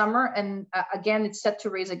soon this summer. And again, it's set to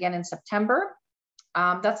raise again in September.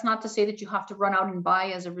 That's not to say that you have to run out and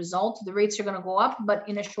buy as a result. The rates are going to go up, but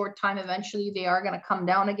in a short time, eventually they are going to come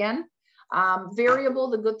down again. Variable,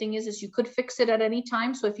 the good thing is you could fix it at any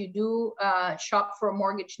time. So if you do shop for a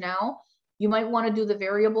mortgage now, you might want to do the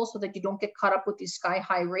variable so that you don't get caught up with these sky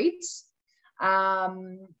high rates.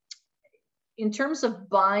 In terms of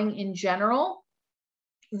buying in general,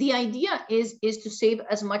 the idea is to save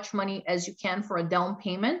as much money as you can for a down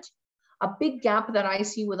payment. A big gap that I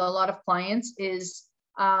see with a lot of clients is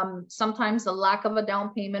sometimes the lack of a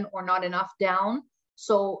down payment or not enough down.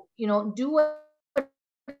 So, you know, do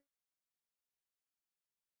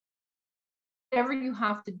whatever you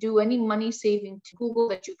have to do, any money saving to Google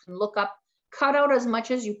that you can look up, cut out as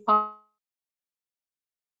much as you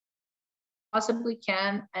possibly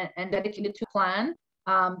can and dedicate it to plan,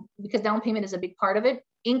 because down payment is a big part of it.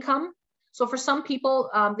 Income. So for some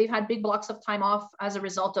people, they've had big blocks of time off as a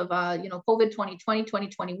result of, you know, COVID 2020,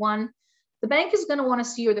 2021. The bank is going to want to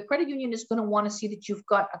see, or the credit union is going to want to see that you've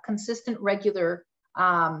got a consistent, regular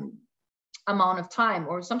amount of time.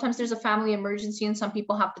 Or sometimes there's a family emergency and some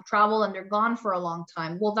people have to travel and they're gone for a long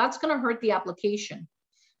time. Well, that's going to hurt the application.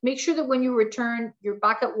 Make sure that when you return, you're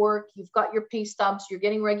back at work, you've got your pay stubs, you're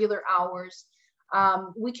getting regular hours.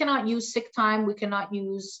 We cannot use sick time, we cannot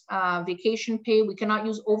use vacation pay, we cannot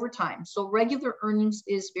use overtime. So regular earnings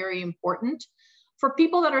is very important. For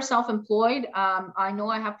people that are self-employed, I know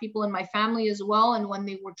I have people in my family as well, and when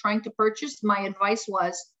they were trying to purchase, my advice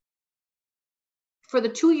was, for the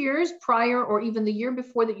 2 years prior or even the year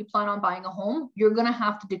before that you plan on buying a home, you're gonna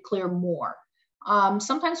have to declare more.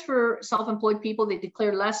 Sometimes for self-employed people, they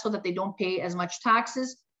declare less so that they don't pay as much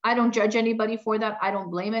taxes. I don't judge anybody for that. I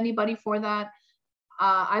don't blame anybody for that.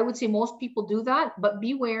 I would say most people do that, but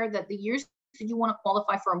beware that the years that you want to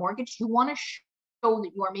qualify for a mortgage, you want to show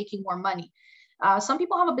that you are making more money. Some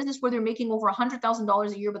people have a business where they're making over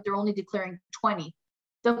 $100,000 a year, but they're only declaring 20.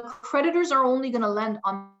 The creditors are only going to lend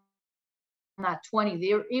on that 20.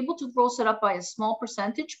 They're able to gross it up by a small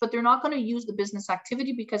percentage, but they're not going to use the business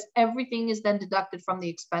activity because everything is then deducted from the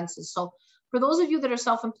expenses. So for those of you that are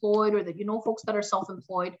self-employed or that you know folks that are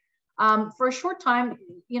self-employed, for a short time,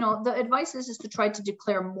 you know, the advice is to try to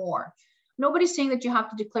declare more. Nobody's saying that you have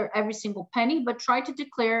to declare every single penny, but try to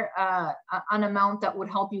declare an amount that would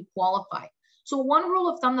help you qualify. So one rule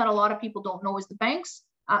of thumb that a lot of people don't know is the banks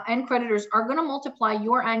and creditors are going to multiply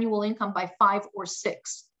your annual income by 5 or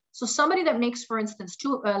 6. So somebody that makes, for instance,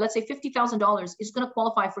 let's say $50,000 is going to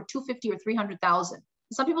qualify for $250,000 or $300,000.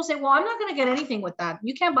 Some people say, well, I'm not going to get anything with that.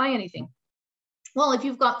 You can't buy anything. Well, if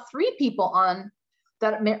you've got 3 people on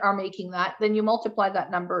that are making that, then you multiply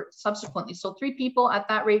that number subsequently. So 3 people at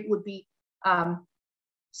that rate would be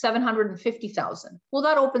 $750,000. Well,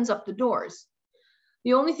 that opens up the doors.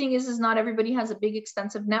 The only thing is not everybody has a big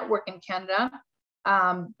extensive network in Canada,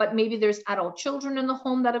 but maybe there's adult children in the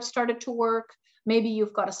home that have started to work. Maybe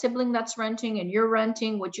you've got a sibling that's renting and you're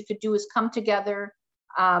renting. What you could do is come together,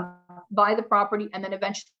 buy the property, and then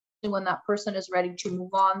eventually when that person is ready to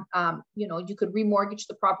move on, you know, you could remortgage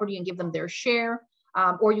the property and give them their share,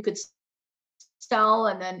 or you could sell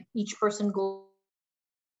and then each person goes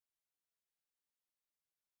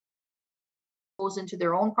into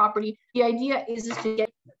their own property. The idea is to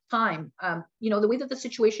get time. You know, the way that the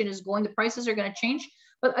situation is going, the prices are going to change.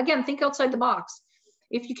 But again, think outside the box.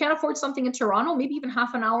 If you can't afford something in Toronto, maybe even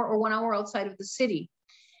half an hour or 1 hour outside of the city.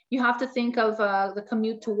 You have to think of the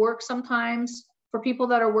commute to work sometimes. For people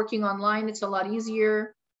that are working online, it's a lot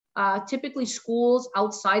easier. Typically schools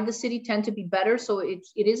outside the city tend to be better. So it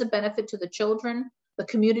is a benefit to the children. The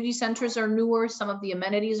community centers are newer. Some of the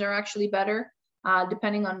amenities are actually better,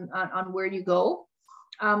 depending on where you go.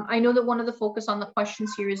 I know that one of the focus on the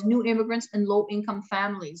questions here is new immigrants and low income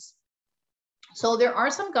families. So there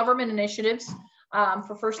are some government initiatives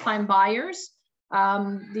for first-time buyers.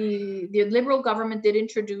 The Liberal government did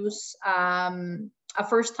introduce a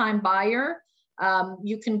first-time buyer.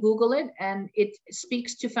 You can Google it, and it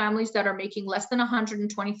speaks to families that are making less than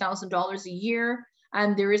 $120,000 a year.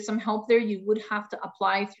 And there is some help there. You would have to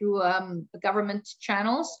apply through the government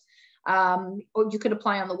channels, or you could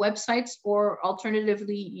apply on the websites, or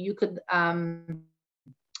alternatively, you could,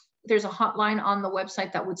 there's a hotline on the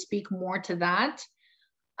website that would speak more to that.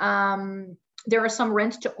 There are some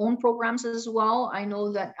rent to own programs as well. I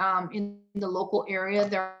know that in the local area,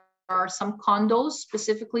 there are some condos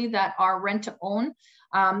specifically that are rent to own.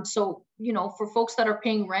 So, you know, for folks that are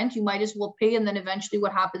paying rent, you might as well pay. And then eventually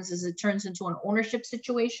what happens is it turns into an ownership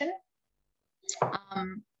situation.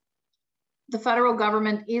 The federal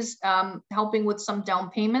government is helping with some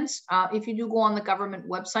down payments. If you do go on the government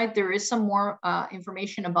website, there is some more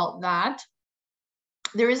information about that.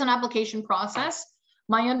 There is an application process.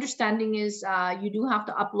 My understanding is you do have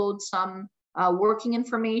to upload some working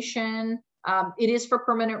information. It is for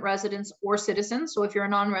permanent residents or citizens. So if you're a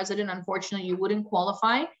non-resident, unfortunately, you wouldn't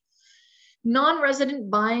qualify. Non-resident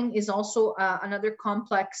buying is also another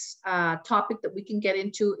complex topic that we can get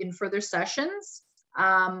into in further sessions.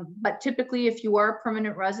 But typically, if you are a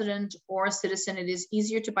permanent resident or a citizen, it is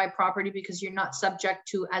easier to buy property because you're not subject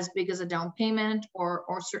to as big as a down payment or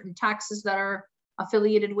certain taxes that are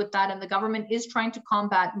affiliated with that. And the government is trying to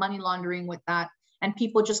combat money laundering with that and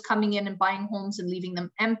people just coming in and buying homes and leaving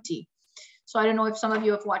them empty. So I don't know if some of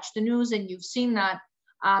you have watched the news and you've seen that.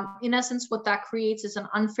 In essence, what that creates is an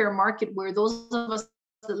unfair market where those of us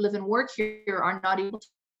that live and work here are not able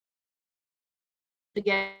to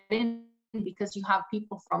get in because you have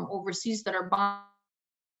people from overseas that are buying,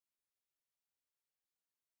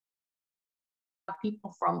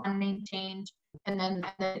 people from unmaintained, and then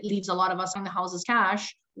it leaves a lot of us in the houses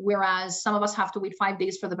cash, whereas some of us have to wait 5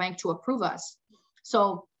 days for the bank to approve us.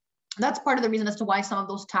 So that's part of the reason as to why some of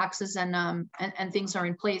those taxes and things are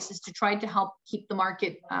in place, is to try to help keep the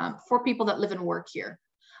market for people that live and work here.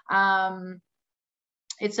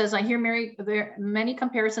 It says, I hear many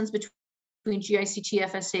comparisons between GIC,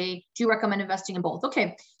 TFSA. Do you recommend investing in both?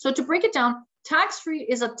 Okay, so to break it down, tax-free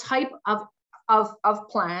is a type of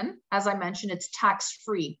plan. As I mentioned, it's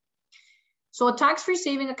tax-free. So a tax-free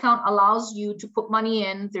saving account allows you to put money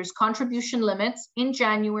in. There's contribution limits. In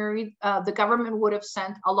January, the government would have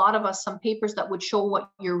sent a lot of us some papers that would show what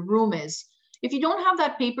your room is. If you don't have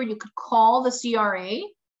that paper, you could call the CRA.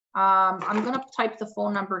 I'm going to type the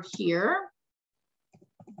phone number here.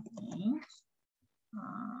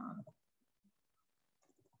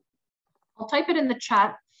 I'll type it in the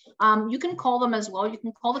chat. You can call them as well. You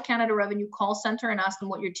can call the Canada Revenue Call Center and ask them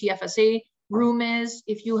what your TFSA room is.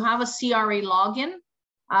 If you have a CRA login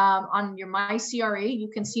on your My CRA, you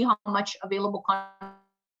can see how much available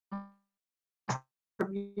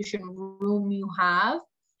contribution room you have.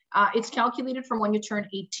 It's calculated from when you turn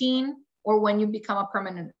 18 or when you become a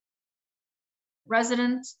permanent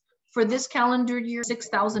resident. For this calendar year,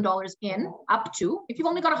 $6,000 in, up to. If you've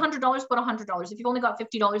only got $100, put $100. If you've only got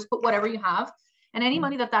 $50, put whatever you have. And any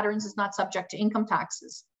money that earns is not subject to income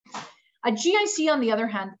taxes. A GIC, on the other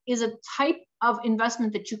hand, is a type of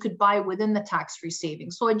investment that you could buy within the tax-free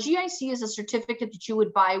savings. So a GIC is a certificate that you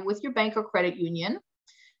would buy with your bank or credit union.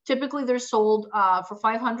 Typically, they're sold for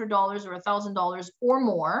 $500 or $1,000 or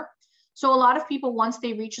more. So a lot of people, once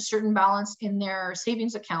they reach a certain balance in their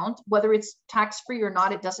savings account, whether it's tax-free or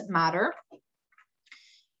not, it doesn't matter.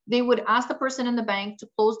 They would ask the person in the bank to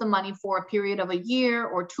close the money for a period of a year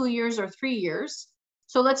or 2 years or 3 years.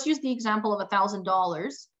 So let's use the example of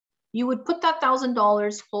 $1,000. You would put that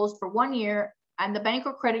 $1,000 closed for 1 year, and the bank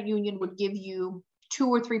or credit union would give you 2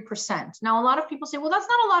 or 3%. Now, a lot of people say, well, that's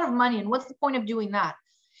not a lot of money, and what's the point of doing that?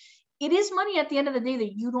 It is money at the end of the day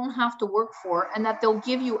that you don't have to work for and that they'll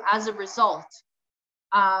give you as a result.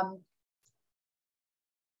 And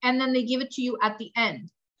then they give it to you at the end.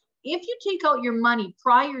 If you take out your money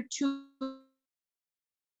prior to,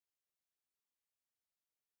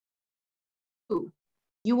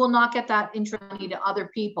 you will not get that interest money to other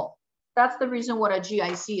people. That's the reason what a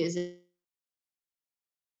GIC is. It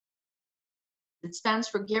stands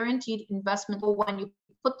for Guaranteed Investment. When you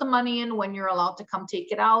put the money in, when you're allowed to come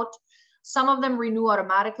take it out. Some of them renew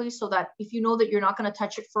automatically so that if you know that you're not going to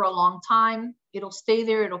touch it for a long time, it'll stay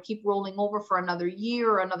there. It'll keep rolling over for another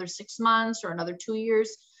year or another 6 months or another 2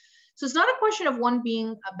 years. So it's not a question of one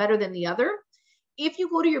being better than the other. If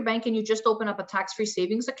you go to your bank and you just open up a tax-free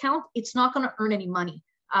savings account, it's not going to earn any money.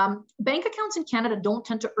 Bank accounts in Canada don't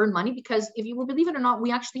tend to earn money because, if you will believe it or not,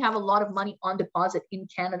 we actually have a lot of money on deposit in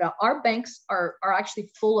Canada. Our banks are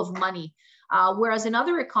actually full of money. Whereas in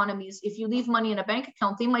other economies, if you leave money in a bank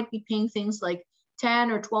account, they might be paying things like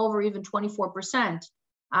 10 or 12 or even 24%,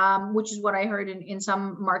 which is what I heard in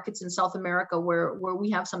some markets in South America where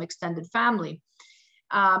we have some extended family,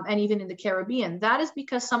 and even in the Caribbean. That is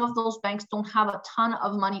because some of those banks don't have a ton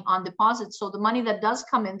of money on deposit. So the money that does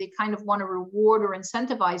come in, they kind of want to reward or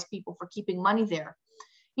incentivize people for keeping money there.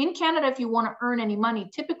 In Canada, if you want to earn any money,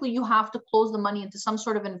 typically you have to close the money into some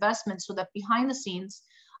sort of investment so that behind the scenes,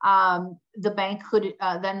 the bank could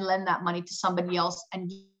then lend that money to somebody else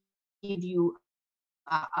and give you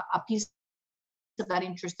a piece of that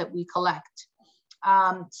interest that we collect.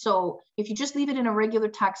 So if you just leave it in a regular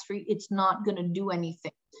tax-free, it's not going to do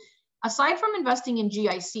anything. Aside from investing in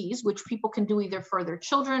GICs, which people can do either for their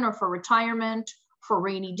children or for retirement, for a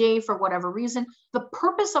rainy day, for whatever reason, the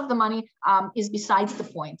purpose of the money is besides the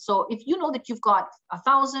point. So if you know that you've got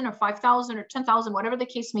 1,000 or 5,000 or 10,000, whatever the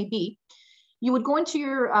case may be, you would go into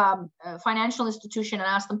your financial institution and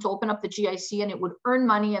ask them to open up the GIC, and it would earn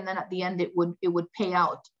money, and then at the end it would pay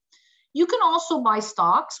out. You can also buy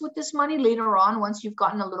stocks with this money later on once you've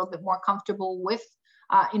gotten a little bit more comfortable with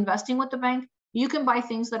investing with the bank. You can buy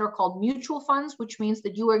things that are called mutual funds, which means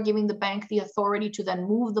that you are giving the bank the authority to then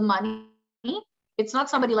move the money. It's not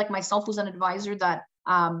somebody like myself who's an advisor that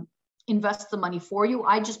invest the money for you.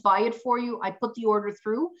 I just buy it for you. I put the order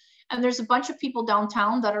through, and there's a bunch of people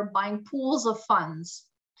downtown that are buying pools of funds,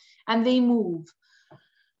 and they move.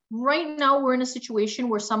 Right now, we're in a situation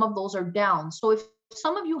where some of those are down. So if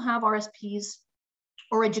some of you have RSPs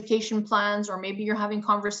or education plans, or maybe you're having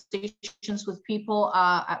conversations with people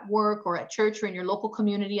at work or at church or in your local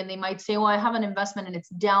community, and they might say, well, I have an investment and it's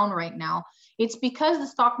down right now. It's because the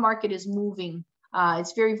stock market is moving.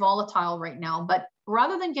 It's very volatile right now. But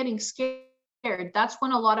rather than getting scared, that's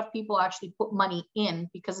when a lot of people actually put money in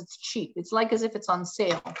because it's cheap. It's like as if it's on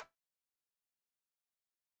sale.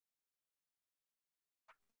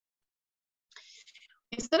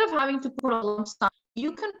 Instead of having to put a lump sum,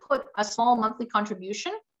 you can put a small monthly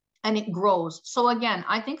contribution and it grows. So again,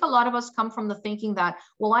 I think a lot of us come from the thinking that,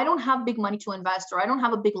 well, I don't have big money to invest, or I don't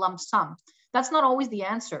have a big lump sum. That's not always the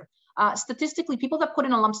answer. Statistically, people that put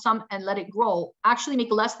in a lump sum and let it grow actually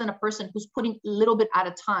make less than a person who's putting a little bit at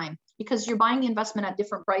a time, because you're buying the investment at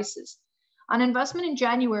different prices. An investment in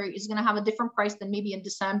January is going to have a different price than maybe in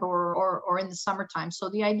December or in the summertime. So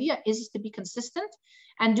the idea is to be consistent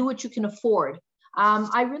and do what you can afford.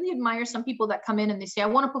 I really admire some people that come in and they say, I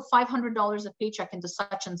want to put $500 a paycheck into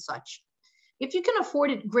such and such. If you can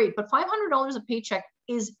afford it, great. But $500 a paycheck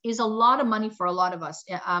is a lot of money for a lot of us,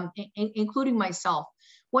 including myself.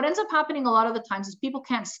 What ends up happening a lot of the times is people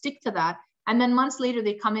can't stick to that. And then months later,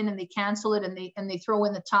 they come in and they cancel it and they throw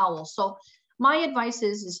in the towel. So my advice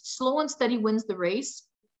is slow and steady wins the race.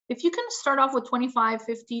 If you can start off with $25,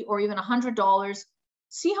 $50, or even $100,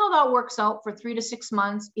 see how that works out for 3 to 6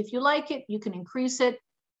 months. If you like it, you can increase it.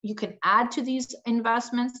 You can add to these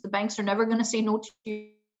investments. The banks are never going to say no to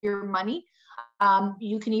your money.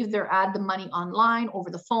 You can either add the money online, over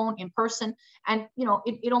the phone, in person. And, you know,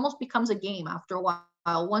 it almost becomes a game after a while.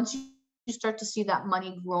 Once you start to see that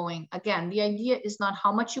money growing. Again, the idea is not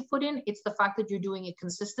how much you put in. It's the fact that you're doing it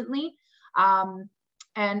consistently. And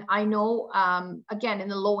I know, again, in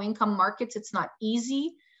the low income markets, it's not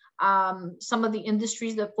easy. Some of the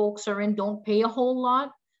industries that folks are in don't pay a whole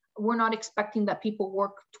lot. We're not expecting that people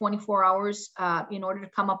work 24 hours in order to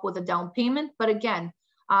come up with a down payment. But again,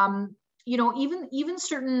 you know, even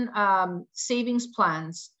certain savings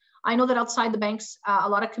plans. I know that outside the banks, a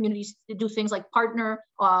lot of communities do things like partner,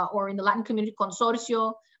 or in the Latin community,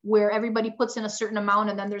 consorcio, where everybody puts in a certain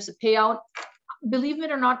amount and then there's a payout. Believe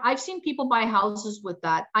it or not, I've seen people buy houses with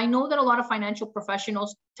that. I know that a lot of financial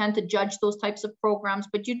professionals tend to judge those types of programs,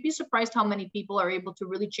 but you'd be surprised how many people are able to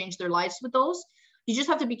really change their lives with those. You just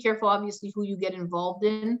have to be careful, obviously, who you get involved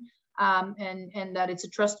in, and that it's a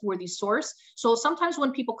trustworthy source. So sometimes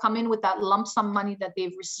when people come in with that lump sum money that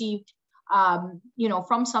they've received, you know,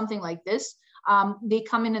 from something like this, they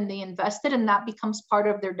come in and they invest it, and that becomes part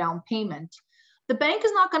of their down payment. The bank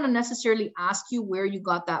is not going to necessarily ask you where you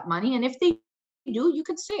got that money, and if they do, you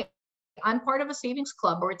could say, I'm part of a savings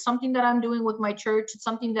club, or it's something that I'm doing with my church. It's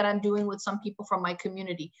something that I'm doing with some people from my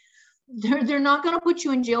community. They're not going to put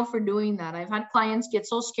you in jail for doing that. I've had clients get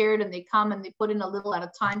so scared and they come and they put in a little at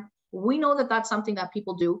a time. We know that that's something that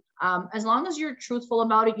people do. As long as you're truthful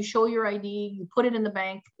about it, you show your ID, you put it in the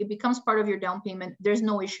bank, it becomes part of your down payment. There's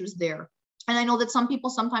no issues there. And I know that some people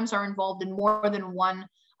sometimes are involved in more than one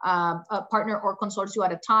partner or consortium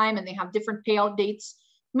at a time, and they have different payout dates.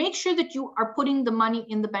 Make sure that you are putting the money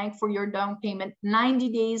in the bank for your down payment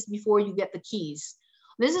 90 days before you get the keys.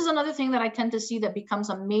 This is another thing that I tend to see that becomes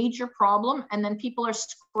a major problem. And then people are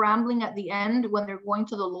scrambling at the end when they're going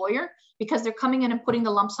to the lawyer, because they're coming in and putting the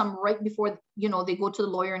lump sum right before, you know, they go to the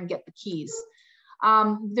lawyer and get the keys.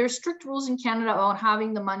 There's strict rules in Canada about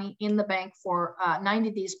having the money in the bank for 90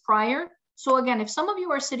 days prior. So again, if some of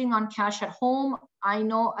you are sitting on cash at home, I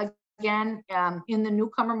know, again, in the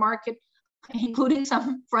newcomer market, including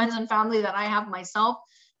some friends and family that I have myself,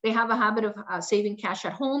 they have a habit of saving cash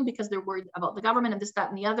at home because they're worried about the government and this, that,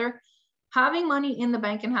 and the other. Having money in the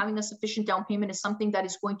bank and having a sufficient down payment is something that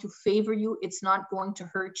is going to favor you. It's not going to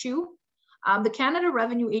hurt you. The Canada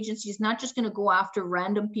Revenue Agency is not just going to go after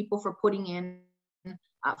random people for putting in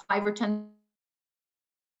 $5,000 or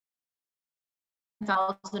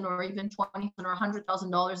 $10,000 or even $20,000 or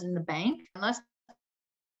 $100,000 in the bank, unless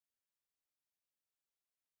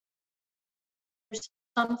there's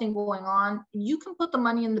something going on. You can put the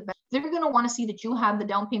money in the bank. They're going to want to see that you have the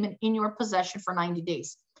down payment in your possession for 90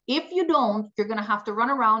 days. If you don't, you're going to have to run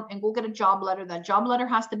around and go get a job letter. That job letter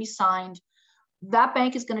has to be signed. That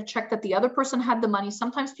bank is going to check that the other person had the money.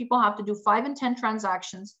 Sometimes people have to do 5 and 10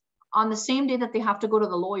 transactions on the same day that they have to go to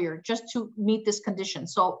the lawyer just to meet this condition.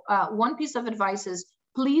 So one piece of advice is,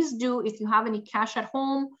 please do, if you have any cash at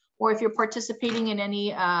home, or if you're participating in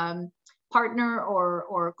any partner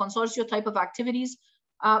or consortium type of activities,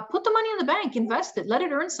 put the money in the bank, invest it, let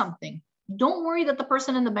it earn something. Don't worry that the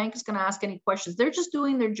person in the bank is going to ask any questions. They're just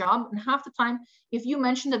doing their job. And half the time, if you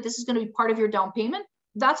mention that this is going to be part of your down payment,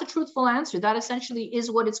 that's a truthful answer. That essentially is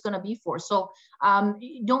what it's going to be for. So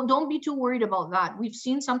don't be too worried about that. We've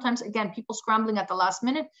seen sometimes, again, people scrambling at the last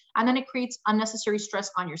minute, and then it creates unnecessary stress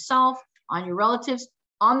on yourself, on your relatives,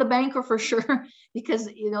 on the banker for sure, because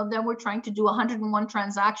then we're trying to do 101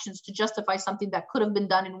 transactions to justify something that could have been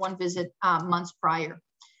done in one visit months prior.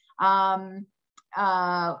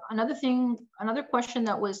 Another question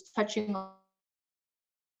that was touching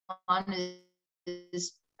on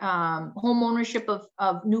is home ownership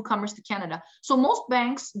of newcomers to Canada. So most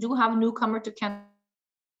banks do have newcomer to Canada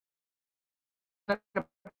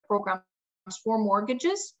programs for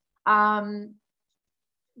mortgages.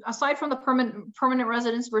 Aside from the permanent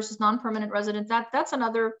residents versus non-permanent resident, that's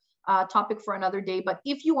another topic for another day. But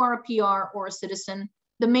if you are a PR or a citizen,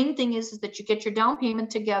 the main thing is that you get your down payment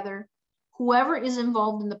together. Whoever is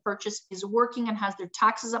involved in the purchase is working and has their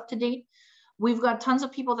taxes up to date. We've got tons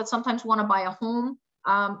of people that sometimes want to buy a home.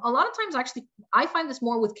 A lot of times, actually, I find this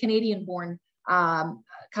more with Canadian-born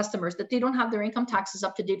customers, that they don't have their income taxes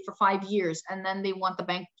up to date for 5 years, and then they want the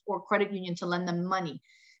bank or credit union to lend them money.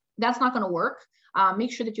 That's not going to work.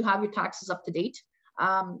 Make sure that you have your taxes up to date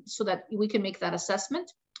so that we can make that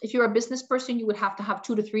assessment. If you're a business person, you would have to have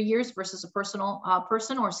 2 to 3 years versus a personal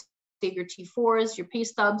person, or save your T4s, your pay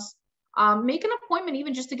stubs. Make an appointment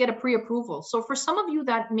even just to get a pre-approval. So for some of you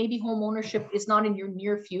that maybe home ownership is not in your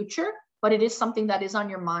near future, but it is something that is on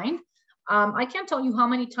your mind. I can't tell you how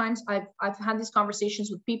many times I've had these conversations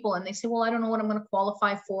with people, and they say, well, I don't know what I'm going to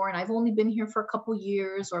qualify for, and I've only been here for a couple of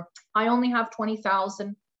years, or I only have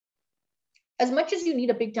 20,000. As much as you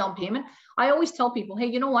need a big down payment, I always tell people, hey,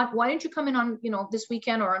 you know what? Why don't you come in on this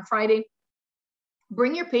weekend or on Friday?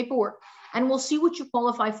 Bring your paperwork, and we'll see what you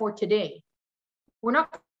qualify for today. We're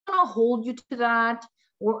not going to hold you to that.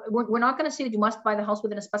 We're not going to say that you must buy the house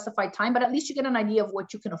within a specified time, but at least you get an idea of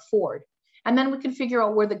what you can afford. And then we can figure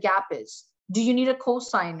out where the gap is. Do you need a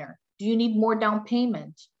co-signer? Do you need more down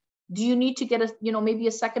payment? Do you need to get maybe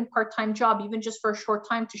a second part-time job, even just for a short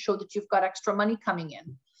time, to show that you've got extra money coming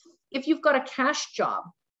in? If you've got a cash job,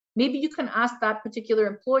 maybe you can ask that particular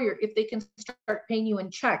employer if they can start paying you in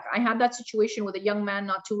check. I had that situation with a young man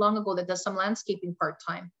not too long ago that does some landscaping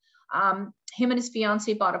part-time. Him and his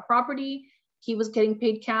fiance bought a property. He was getting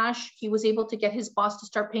paid cash. He was able to get his boss to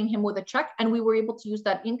start paying him with a check, and we were able to use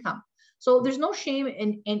that income. So there's no shame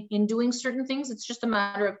in doing certain things. It's just a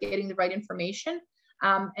matter of getting the right information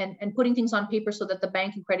and putting things on paper so that the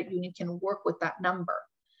bank and credit union can work with that number.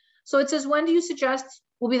 So it says, when do you suggest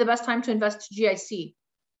will be the best time to invest GIC?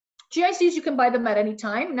 GICs, you can buy them at any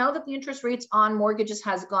time. Now that the interest rates on mortgages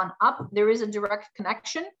has gone up, there is a direct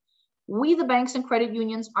connection. We, the banks and credit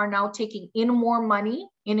unions, are now taking in more money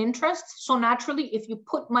in interest. So naturally, if you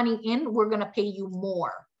put money in, we're going to pay you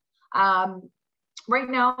more. Right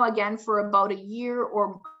now, again, for about a year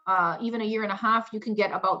or even a year and a half, you can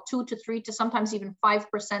get about 2 to 3 to sometimes even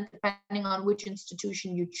 5%, depending on which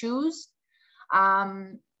institution you choose.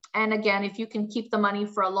 And again, if you can keep the money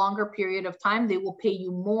for a longer period of time, they will pay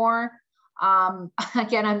you more.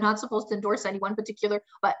 Again, I'm not supposed to endorse any one particular,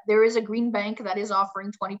 but there is a green bank that is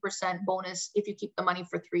offering 20% bonus if you keep the money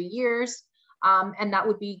for 3 years. And that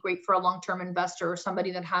would be great for a long-term investor or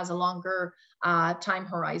somebody that has a longer time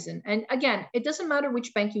horizon. And again, it doesn't matter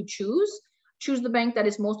which bank you choose. Choose the bank that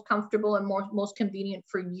is most comfortable and most convenient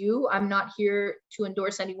for you. I'm not here to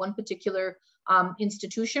endorse any one particular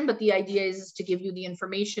institution, but the idea is to give you the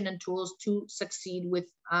information and tools to succeed with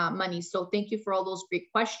money. So thank you for all those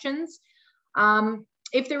great questions.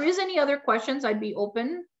 If there is any other questions, I'd be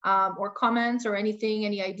open, or comments or anything,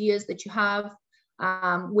 any ideas that you have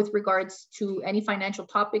with regards to any financial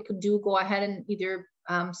topic, do go ahead and either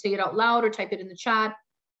say it out loud or type it in the chat.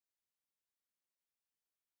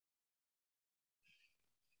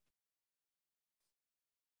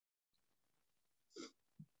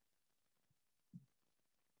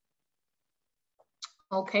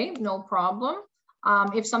 Okay, no problem.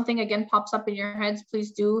 If something again pops up in your heads,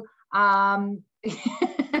 please do. I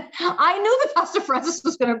knew that Pastor Francis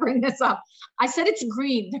was going to bring this up. I said it's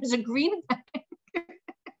green. There's a green bank.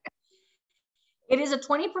 It is a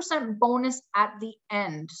 20% bonus at the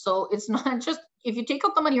end. So it's not just, if you take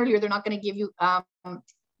out the money earlier, they're not going to give you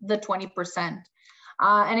the 20%.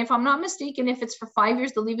 And if I'm not mistaken, if it's for 5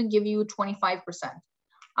 years, they'll even give you 25%.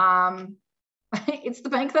 It's the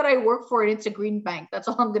bank that I work for, and it's a green bank. That's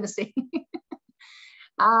all I'm going to say.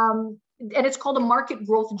 And it's called a market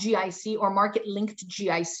growth GIC or market linked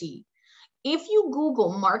GIC. If you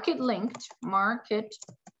Google market linked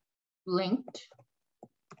linked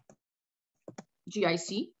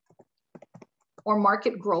GIC or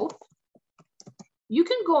market growth, you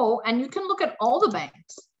can go and you can look at all the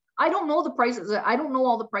banks. I don't know the prices. I don't know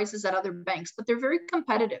all the prices at other banks, but they're very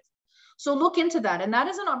competitive. So look into that. And that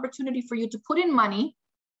is an opportunity for you to put in money.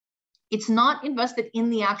 It's not invested in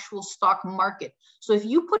the actual stock market. So if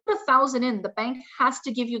you put 1,000 in, the bank has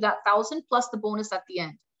to give you that 1,000 plus the bonus at the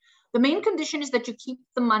end. The main condition is that you keep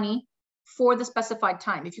the money for the specified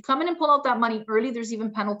time. If you come in and pull out that money early, there's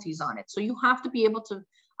even penalties on it. So you have to be able to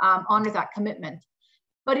honor that commitment.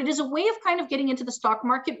 But it is a way of kind of getting into the stock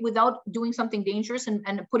market without doing something dangerous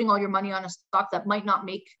and putting all your money on a stock that might not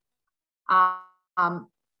make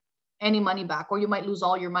any money back, or you might lose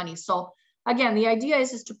all your money. So again, the idea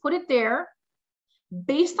is to put it there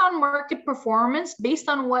based on market performance, based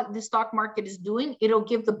on what the stock market is doing, it'll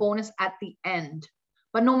give the bonus at the end.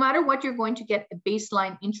 But no matter what, you're going to get a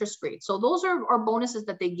baseline interest rate. So those are bonuses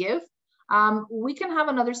that they give. We can have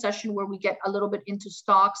another session where we get a little bit into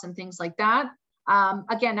stocks and things like that.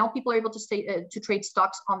 Again, now people are able to trade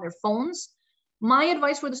stocks on their phones. My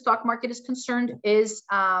advice where the stock market is concerned is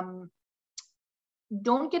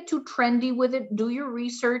don't get too trendy with it. Do your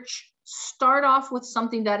research. Start off with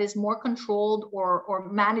something that is more controlled or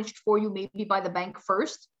managed for you, maybe by the bank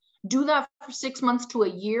first. Do that for 6 months to a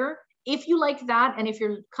year. If you like that, and if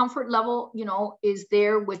your comfort level, is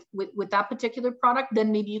there with that particular product,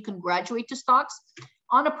 then maybe you can graduate to stocks.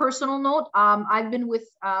 On a personal note, I've been with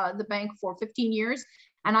the bank for 15 years,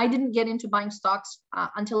 and I didn't get into buying stocks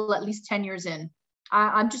until at least 10 years in.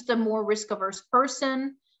 I'm just a more risk-averse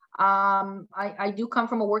person. I do come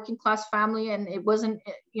from a working class family, and it wasn't,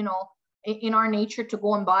 in our nature to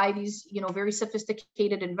go and buy these, very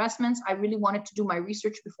sophisticated investments. I really wanted to do my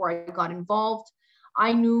research before I got involved.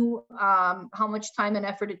 I knew how much time and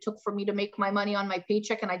effort it took for me to make my money on my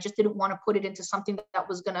paycheck, and I just didn't want to put it into something that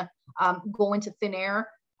was going to go into thin air.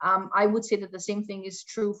 I would say that the same thing is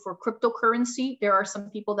true for cryptocurrency. There are some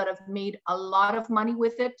people that have made a lot of money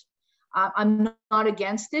with it. I'm not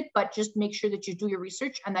against it, but just make sure that you do your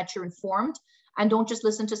research and that you're informed, and don't just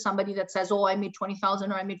listen to somebody that says, oh, I made 20,000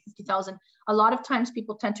 or I made 50,000. A lot of times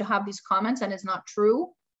people tend to have these comments and it's not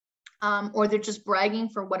true, or they're just bragging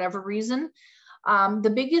for whatever reason.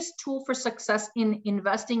 The biggest tool for success in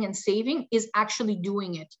investing and saving is actually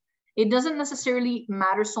doing it. It doesn't necessarily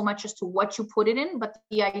matter so much as to what you put it in, but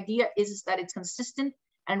the idea is that it's consistent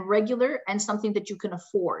and regular and something that you can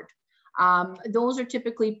afford. Those are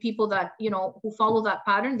typically people that, who follow that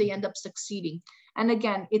pattern, they end up succeeding. And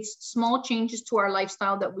again, it's small changes to our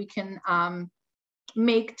lifestyle that we can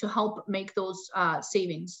make to help make those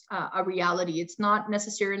savings a reality. It's not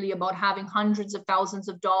necessarily about having hundreds of thousands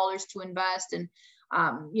of dollars to invest and,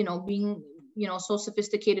 being, so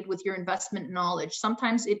sophisticated with your investment knowledge.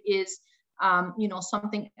 Sometimes it is,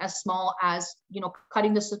 something as small as,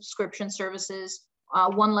 cutting the subscription services,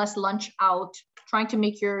 one less lunch out, trying to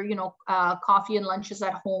make your, coffee and lunches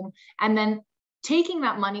at home, and then taking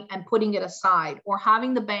that money and putting it aside, or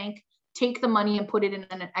having the bank take the money and put it in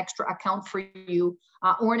an extra account for you,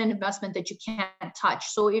 or in an investment that you can't touch.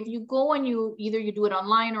 So if you go and you do it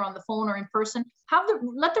online or on the phone or in person,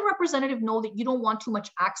 let the representative know that you don't want too much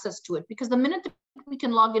access to it, because the minute that we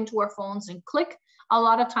can log into our phones and click, a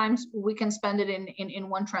lot of times we can spend it in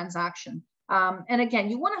one transaction. And again,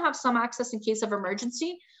 you want to have some access in case of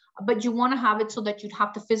emergency, but you want to have it so that you'd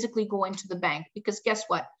have to physically go into the bank, because guess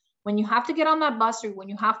what? When you have to get on that bus or when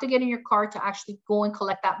you have to get in your car to actually go and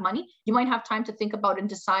collect that money, you might have time to think about it and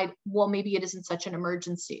decide, well, maybe it isn't such an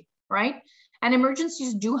emergency, right? And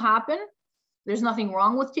emergencies do happen. There's nothing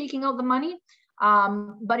wrong with taking out the money,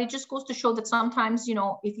 but it just goes to show that sometimes,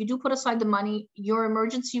 if you do put aside the money, your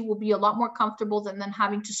emergency will be a lot more comfortable than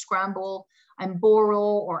having to scramble and borrow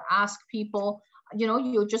or ask people.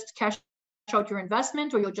 You'll just cash out your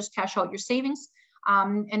investment, or you'll just cash out your savings.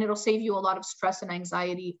 And it'll save you a lot of stress and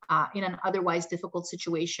anxiety in an otherwise difficult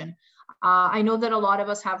situation. I know that a lot of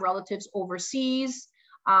us have relatives overseas.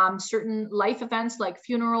 Certain life events like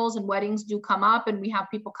funerals and weddings do come up, and we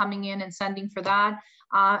have people coming in and sending for that.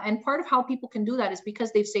 And part of how people can do that is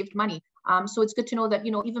because they've saved money. So it's good to know that,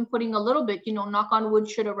 even putting a little bit, knock on wood,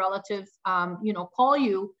 should a relative, call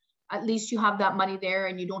you, at least you have that money there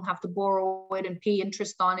and you don't have to borrow it and pay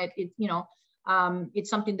interest on it. It's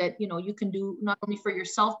something that, you can do not only for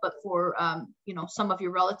yourself, but for, some of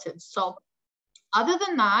your relatives. So other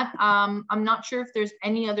than that, I'm not sure if there's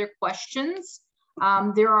any other questions.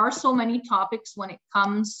 There are so many topics when it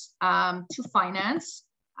comes to finance,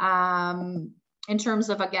 in terms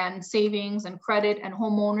of, again, savings and credit and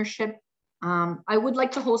home ownership. I would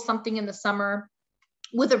like to host something in the summer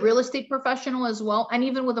with a real estate professional as well, and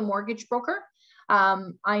even with a mortgage broker.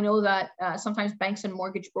 I know that sometimes banks and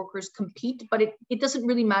mortgage brokers compete, but it doesn't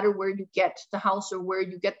really matter where you get the house or where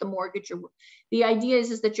you get the mortgage. Or the idea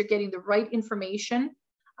is that you're getting the right information.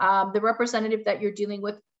 The representative that you're dealing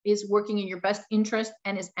with is working in your best interest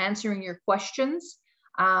and is answering your questions,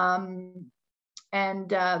 and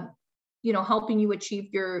helping you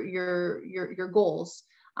achieve your goals.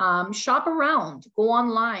 Shop around, go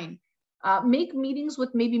online, make meetings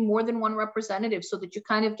with maybe more than one representative so that you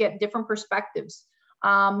kind of get different perspectives.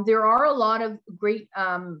 There are a lot of great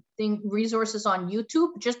resources on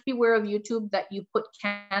YouTube. Just beware of YouTube that you put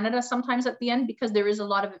Canada sometimes at the end, because there is a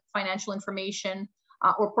lot of financial information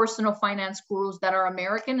or personal finance gurus that are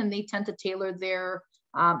American, and they tend to tailor their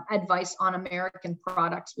advice on American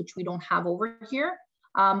products, which we don't have over here.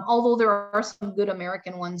 Although there are some good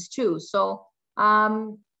American ones too. So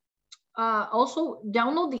also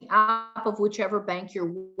download the app of whichever bank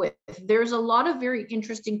you're with. There's a lot of very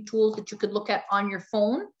interesting tools that you could look at on your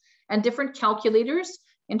phone and different calculators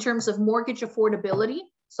in terms of mortgage affordability.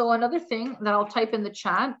 So another thing that I'll type in the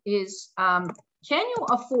chat is, can you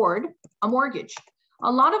afford a mortgage?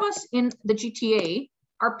 A lot of us in the GTA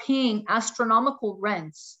are paying astronomical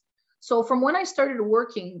rents. So from when I started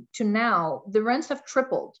working to now, the rents have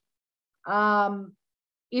tripled.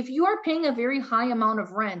 If you are paying a very high amount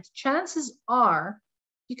of rent, chances are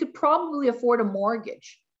you could probably afford a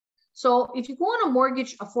mortgage. So if you go on a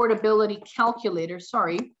mortgage affordability calculator,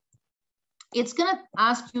 it's going to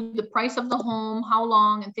ask you the price of the home, how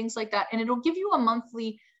long, and things like that. And it'll give you a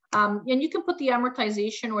monthly, and you can put the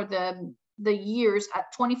amortization or the years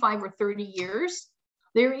at 25 or 30 years.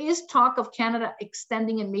 There is talk of Canada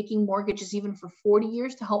extending and making mortgages even for 40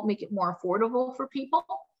 years to help make it more affordable for people.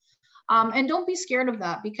 And don't be scared of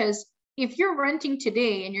that, because if you're renting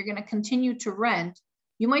today and you're going to continue to rent,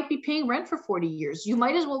 you might be paying rent for 40 years. You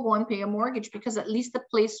might as well go and pay a mortgage, because at least the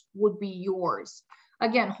place would be yours.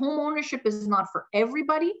 Again, home ownership is not for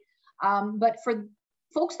everybody, but for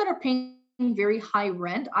folks that are paying very high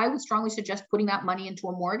rent, I would strongly suggest putting that money into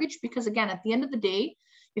a mortgage, because again, at the end of the day,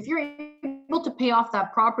 if you're able to pay off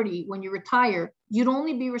that property when you retire, you'd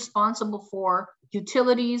only be responsible for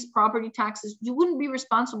utilities, property taxes. You wouldn't be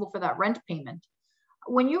responsible for that rent payment.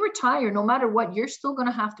 When you retire, no matter what, you're still going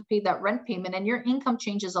to have to pay that rent payment, and your income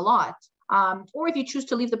changes a lot. Or if you choose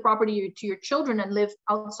to leave the property to your children and live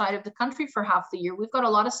outside of the country for half the year, we've got a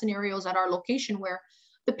lot of scenarios at our location where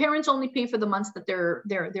the parents only pay for the months that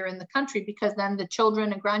they're in the country, because then the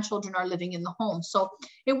children and grandchildren are living in the home. So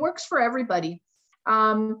it works for everybody.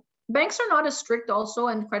 Banks are not as strict also,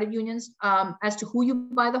 and credit unions, as to who you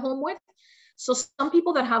buy the home with. So some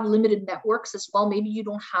people that have limited networks as well, maybe you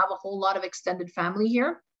don't have a whole lot of extended family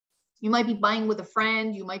here. You might be buying with a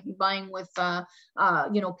friend. You might be buying with,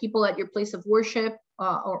 people at your place of worship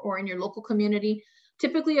or in your local community.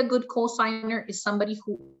 Typically, a good co-signer is somebody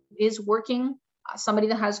who is working, somebody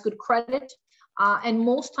that has good credit, and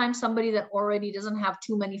most times somebody that already doesn't have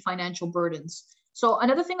too many financial burdens. So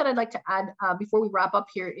another thing that I'd like to add before we wrap up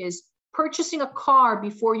here is purchasing a car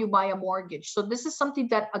before you buy a mortgage. So this is something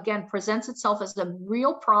that, again, presents itself as a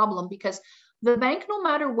real problem, because the bank, no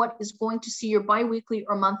matter what, is going to see your biweekly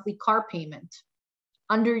or monthly car payment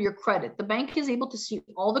under your credit. The bank is able to see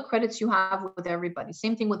all the credits you have with everybody.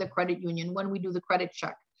 Same thing with a credit union when we do the credit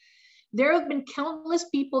check. There have been countless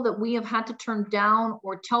people that we have had to turn down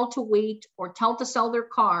or tell to wait or tell to sell their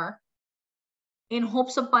car in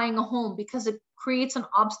hopes of buying a home, because it creates an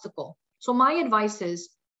obstacle. So my advice is,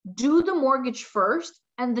 do the mortgage first,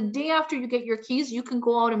 and the day after you get your keys, you can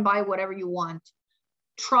go out and buy whatever you want.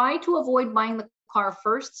 Try to avoid buying the car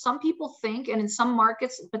first. Some people think, and in some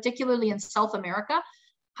markets, particularly in South America,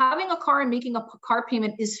 having a car and making a car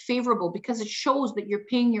payment is favorable, because it shows that you're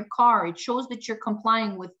paying your car. It shows that you're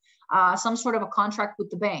complying with some sort of a contract with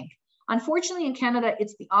the bank. Unfortunately, in Canada,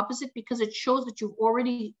 it's the opposite, because it shows that you've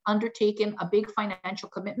already undertaken a big financial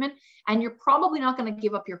commitment, and you're probably not going to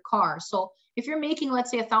give up your car. So if you're making,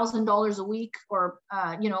 let's say, $1,000 a week, or,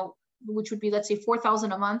 which would be, let's say,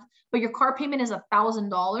 $4,000 a month, but your car payment is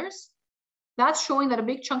 $1,000, that's showing that a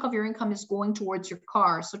big chunk of your income is going towards your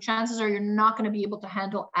car. So chances are you're not going to be able to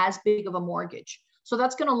handle as big of a mortgage. So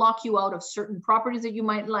that's going to lock you out of certain properties that you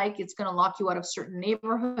might like. It's going to lock you out of certain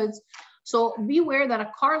neighborhoods. So beware that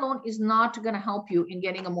a car loan is not going to help you in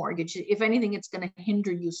getting a mortgage. If anything, it's going to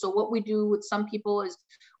hinder you. So what we do with some people is,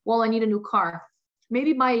 well, I need a new car.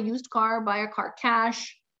 Maybe buy a used car, buy a car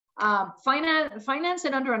cash, finance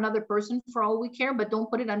it under another person for all we care, but don't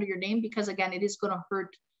put it under your name, because again, it is going to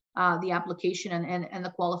hurt the application and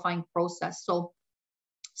the qualifying process. So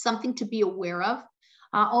something to be aware of.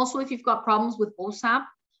 Also, if you've got problems with OSAP,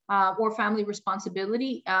 or family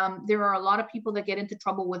responsibility. There are a lot of people that get into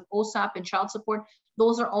trouble with OSAP and child support.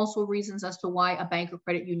 Those are also reasons as to why a bank or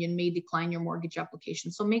credit union may decline your mortgage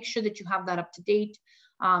application. So make sure that you have that up to date,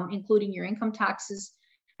 including your income taxes.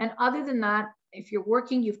 And other than that, if you're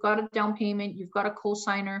working, you've got a down payment, you've got a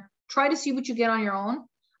co-signer, try to see what you get on your own.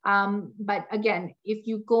 But again, if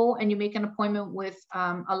you go and you make an appointment with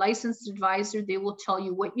a licensed advisor, they will tell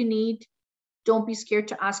you what you need. Don't be scared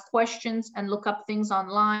to ask questions and look up things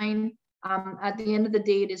online. At the end of the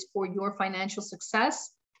day, it is for your financial success.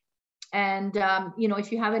 And, you know,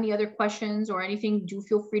 if you have any other questions or anything, do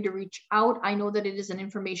feel free to reach out. I know that it is an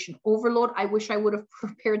information overload. I wish I would have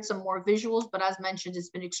prepared some more visuals, but as mentioned, it's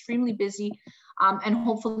been extremely busy. And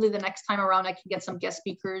hopefully the next time around, I can get some guest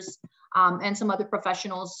speakers and some other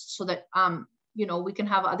professionals so that, you know, we can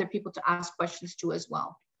have other people to ask questions to as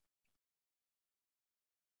well.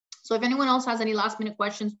 So if anyone else has any last minute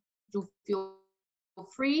questions, do feel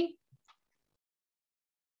free.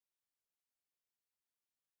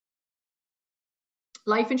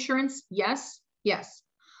 Life insurance, yes, yes.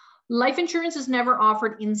 Life insurance is never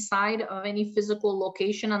offered inside of any physical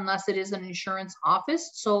location unless it is an insurance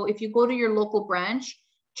office. So if you go to your local branch,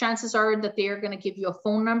 chances are that they are going to give you a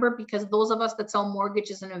phone number, because those of us that sell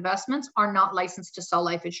mortgages and investments are not licensed to sell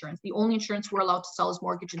life insurance. The only insurance we're allowed to sell is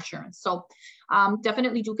mortgage insurance. So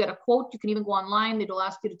definitely do get a quote. You can even go online. They'll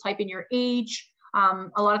ask you to type in your age. A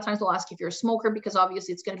lot of times they'll ask if you're a smoker, because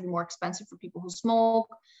obviously it's going to be more expensive for people who smoke.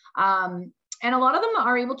 And a lot of them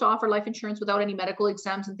are able to offer life insurance without any medical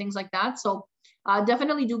exams and things like that. So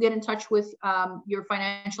definitely do get in touch with your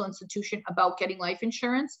financial institution about getting life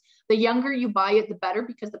insurance. The younger you buy it, the better,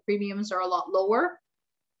 because the premiums are a lot lower.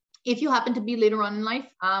 If you happen to be later on in life,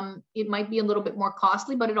 it might be a little bit more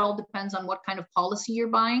costly, but it all depends on what kind of policy you're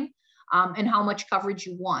buying and how much coverage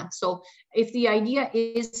you want. So if the idea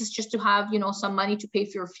is just to have, you know, some money to pay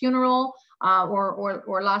for your funeral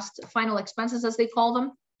or last final expenses, as they call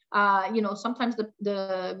them, you know, sometimes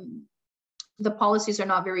the policies are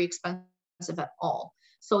not very expensive at all.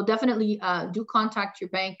 So definitely do contact your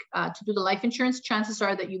bank to do the life insurance. Chances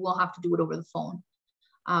are that you will have to do it over the phone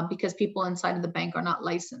because people inside of the bank are not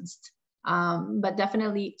licensed. But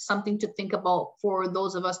definitely something to think about for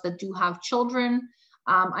those of us that do have children.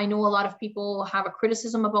 I know a lot of people have a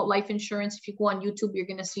criticism about life insurance. If you go on YouTube, you're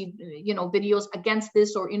going to see, you know, videos against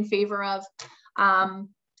this or in favor of.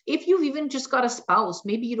 If you've even just got a spouse,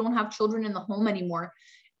 maybe you don't have children in the home anymore,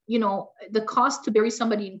 you know, the cost to bury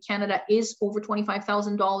somebody in Canada is over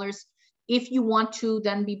 $25,000. If you want to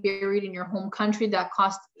then be buried in your home country, that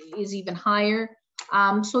cost is even higher.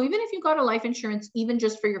 So even if you got a life insurance, even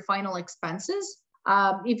just for your final expenses,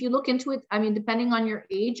 if you look into it, I mean, depending on your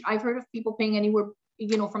age, I've heard of people paying anywhere,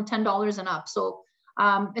 you know, from $10 and up. So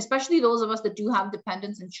especially those of us that do have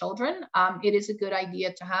dependents and children, it is a good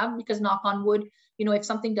idea to have, because knock on wood, you know, if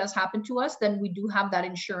something does happen to us, then we do have that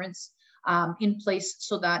insurance in place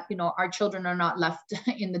so that, you know, our children are not left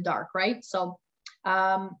in the dark, right? So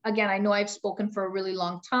again, I know I've spoken for a really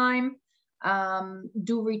long time.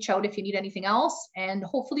 Do reach out if you need anything else, and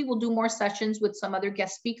hopefully we'll do more sessions with some other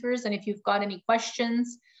guest speakers. And if you've got any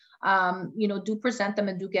questions, you know, do present them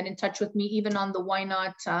and do get in touch with me, even on the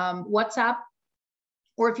YNOT WhatsApp,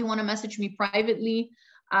 or if you want to message me privately.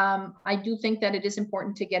 I do think that it is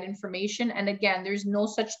important to get information. And again, there's no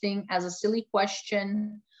such thing as a silly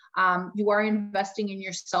question. You are investing in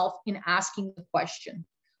yourself in asking the question.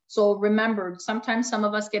 So remember, sometimes some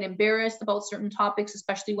of us get embarrassed about certain topics,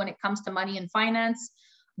 especially when it comes to money and finance.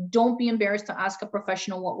 Don't be embarrassed to ask a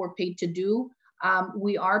professional what we're paid to do.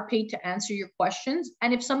 We are paid to answer your questions.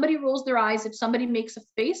 And if somebody rolls their eyes, if somebody makes a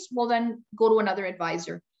face, well, then go to another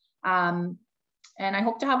advisor. And I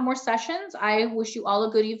hope to have more sessions. I wish you all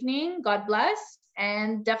a good evening. God bless.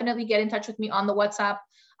 And definitely get in touch with me on the WhatsApp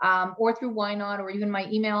or through YNOT or even my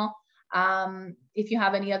email. If you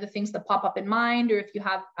have any other things that pop up in mind, or if you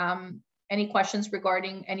have any questions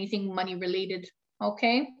regarding anything money related.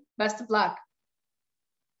 Okay, best of luck.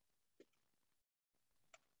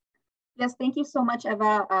 Yes, thank you so much,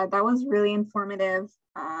 Eva. That was really informative.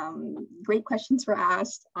 Great questions were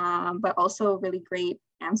asked, but also really great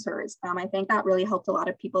answers. I think that really helped a lot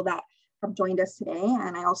of people that have joined us today.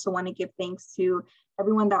 And I also want to give thanks to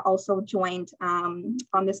everyone that also joined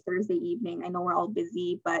on this Thursday evening. I know we're all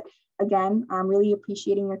busy, but again, I'm really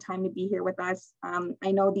appreciating your time to be here with us.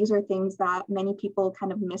 I know these are things that many people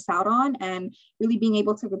kind of miss out on, and really being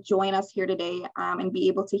able to join us here today and be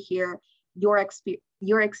able to hear your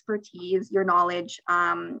expertise, your knowledge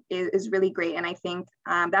is really great. And I think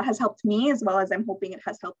that has helped me, as well as I'm hoping it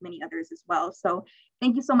has helped many others as well. So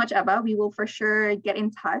thank you so much, Eva. We will for sure get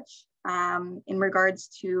in touch in regards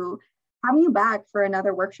to having you back for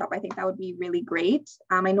another workshop. I think that would be really great.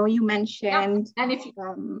 I know you mentioned, and if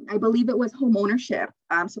you, I believe it was home ownership.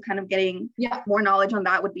 So kind of getting more knowledge on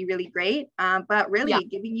that would be really great. But really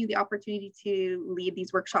giving you the opportunity to lead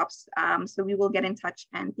these workshops. So we will get in touch,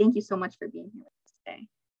 and thank you so much for being here with us today.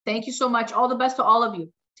 Thank you so much. All the best to all of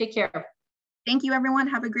you. Take care. Thank you, everyone.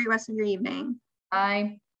 Have a great rest of your evening.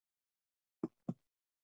 Bye.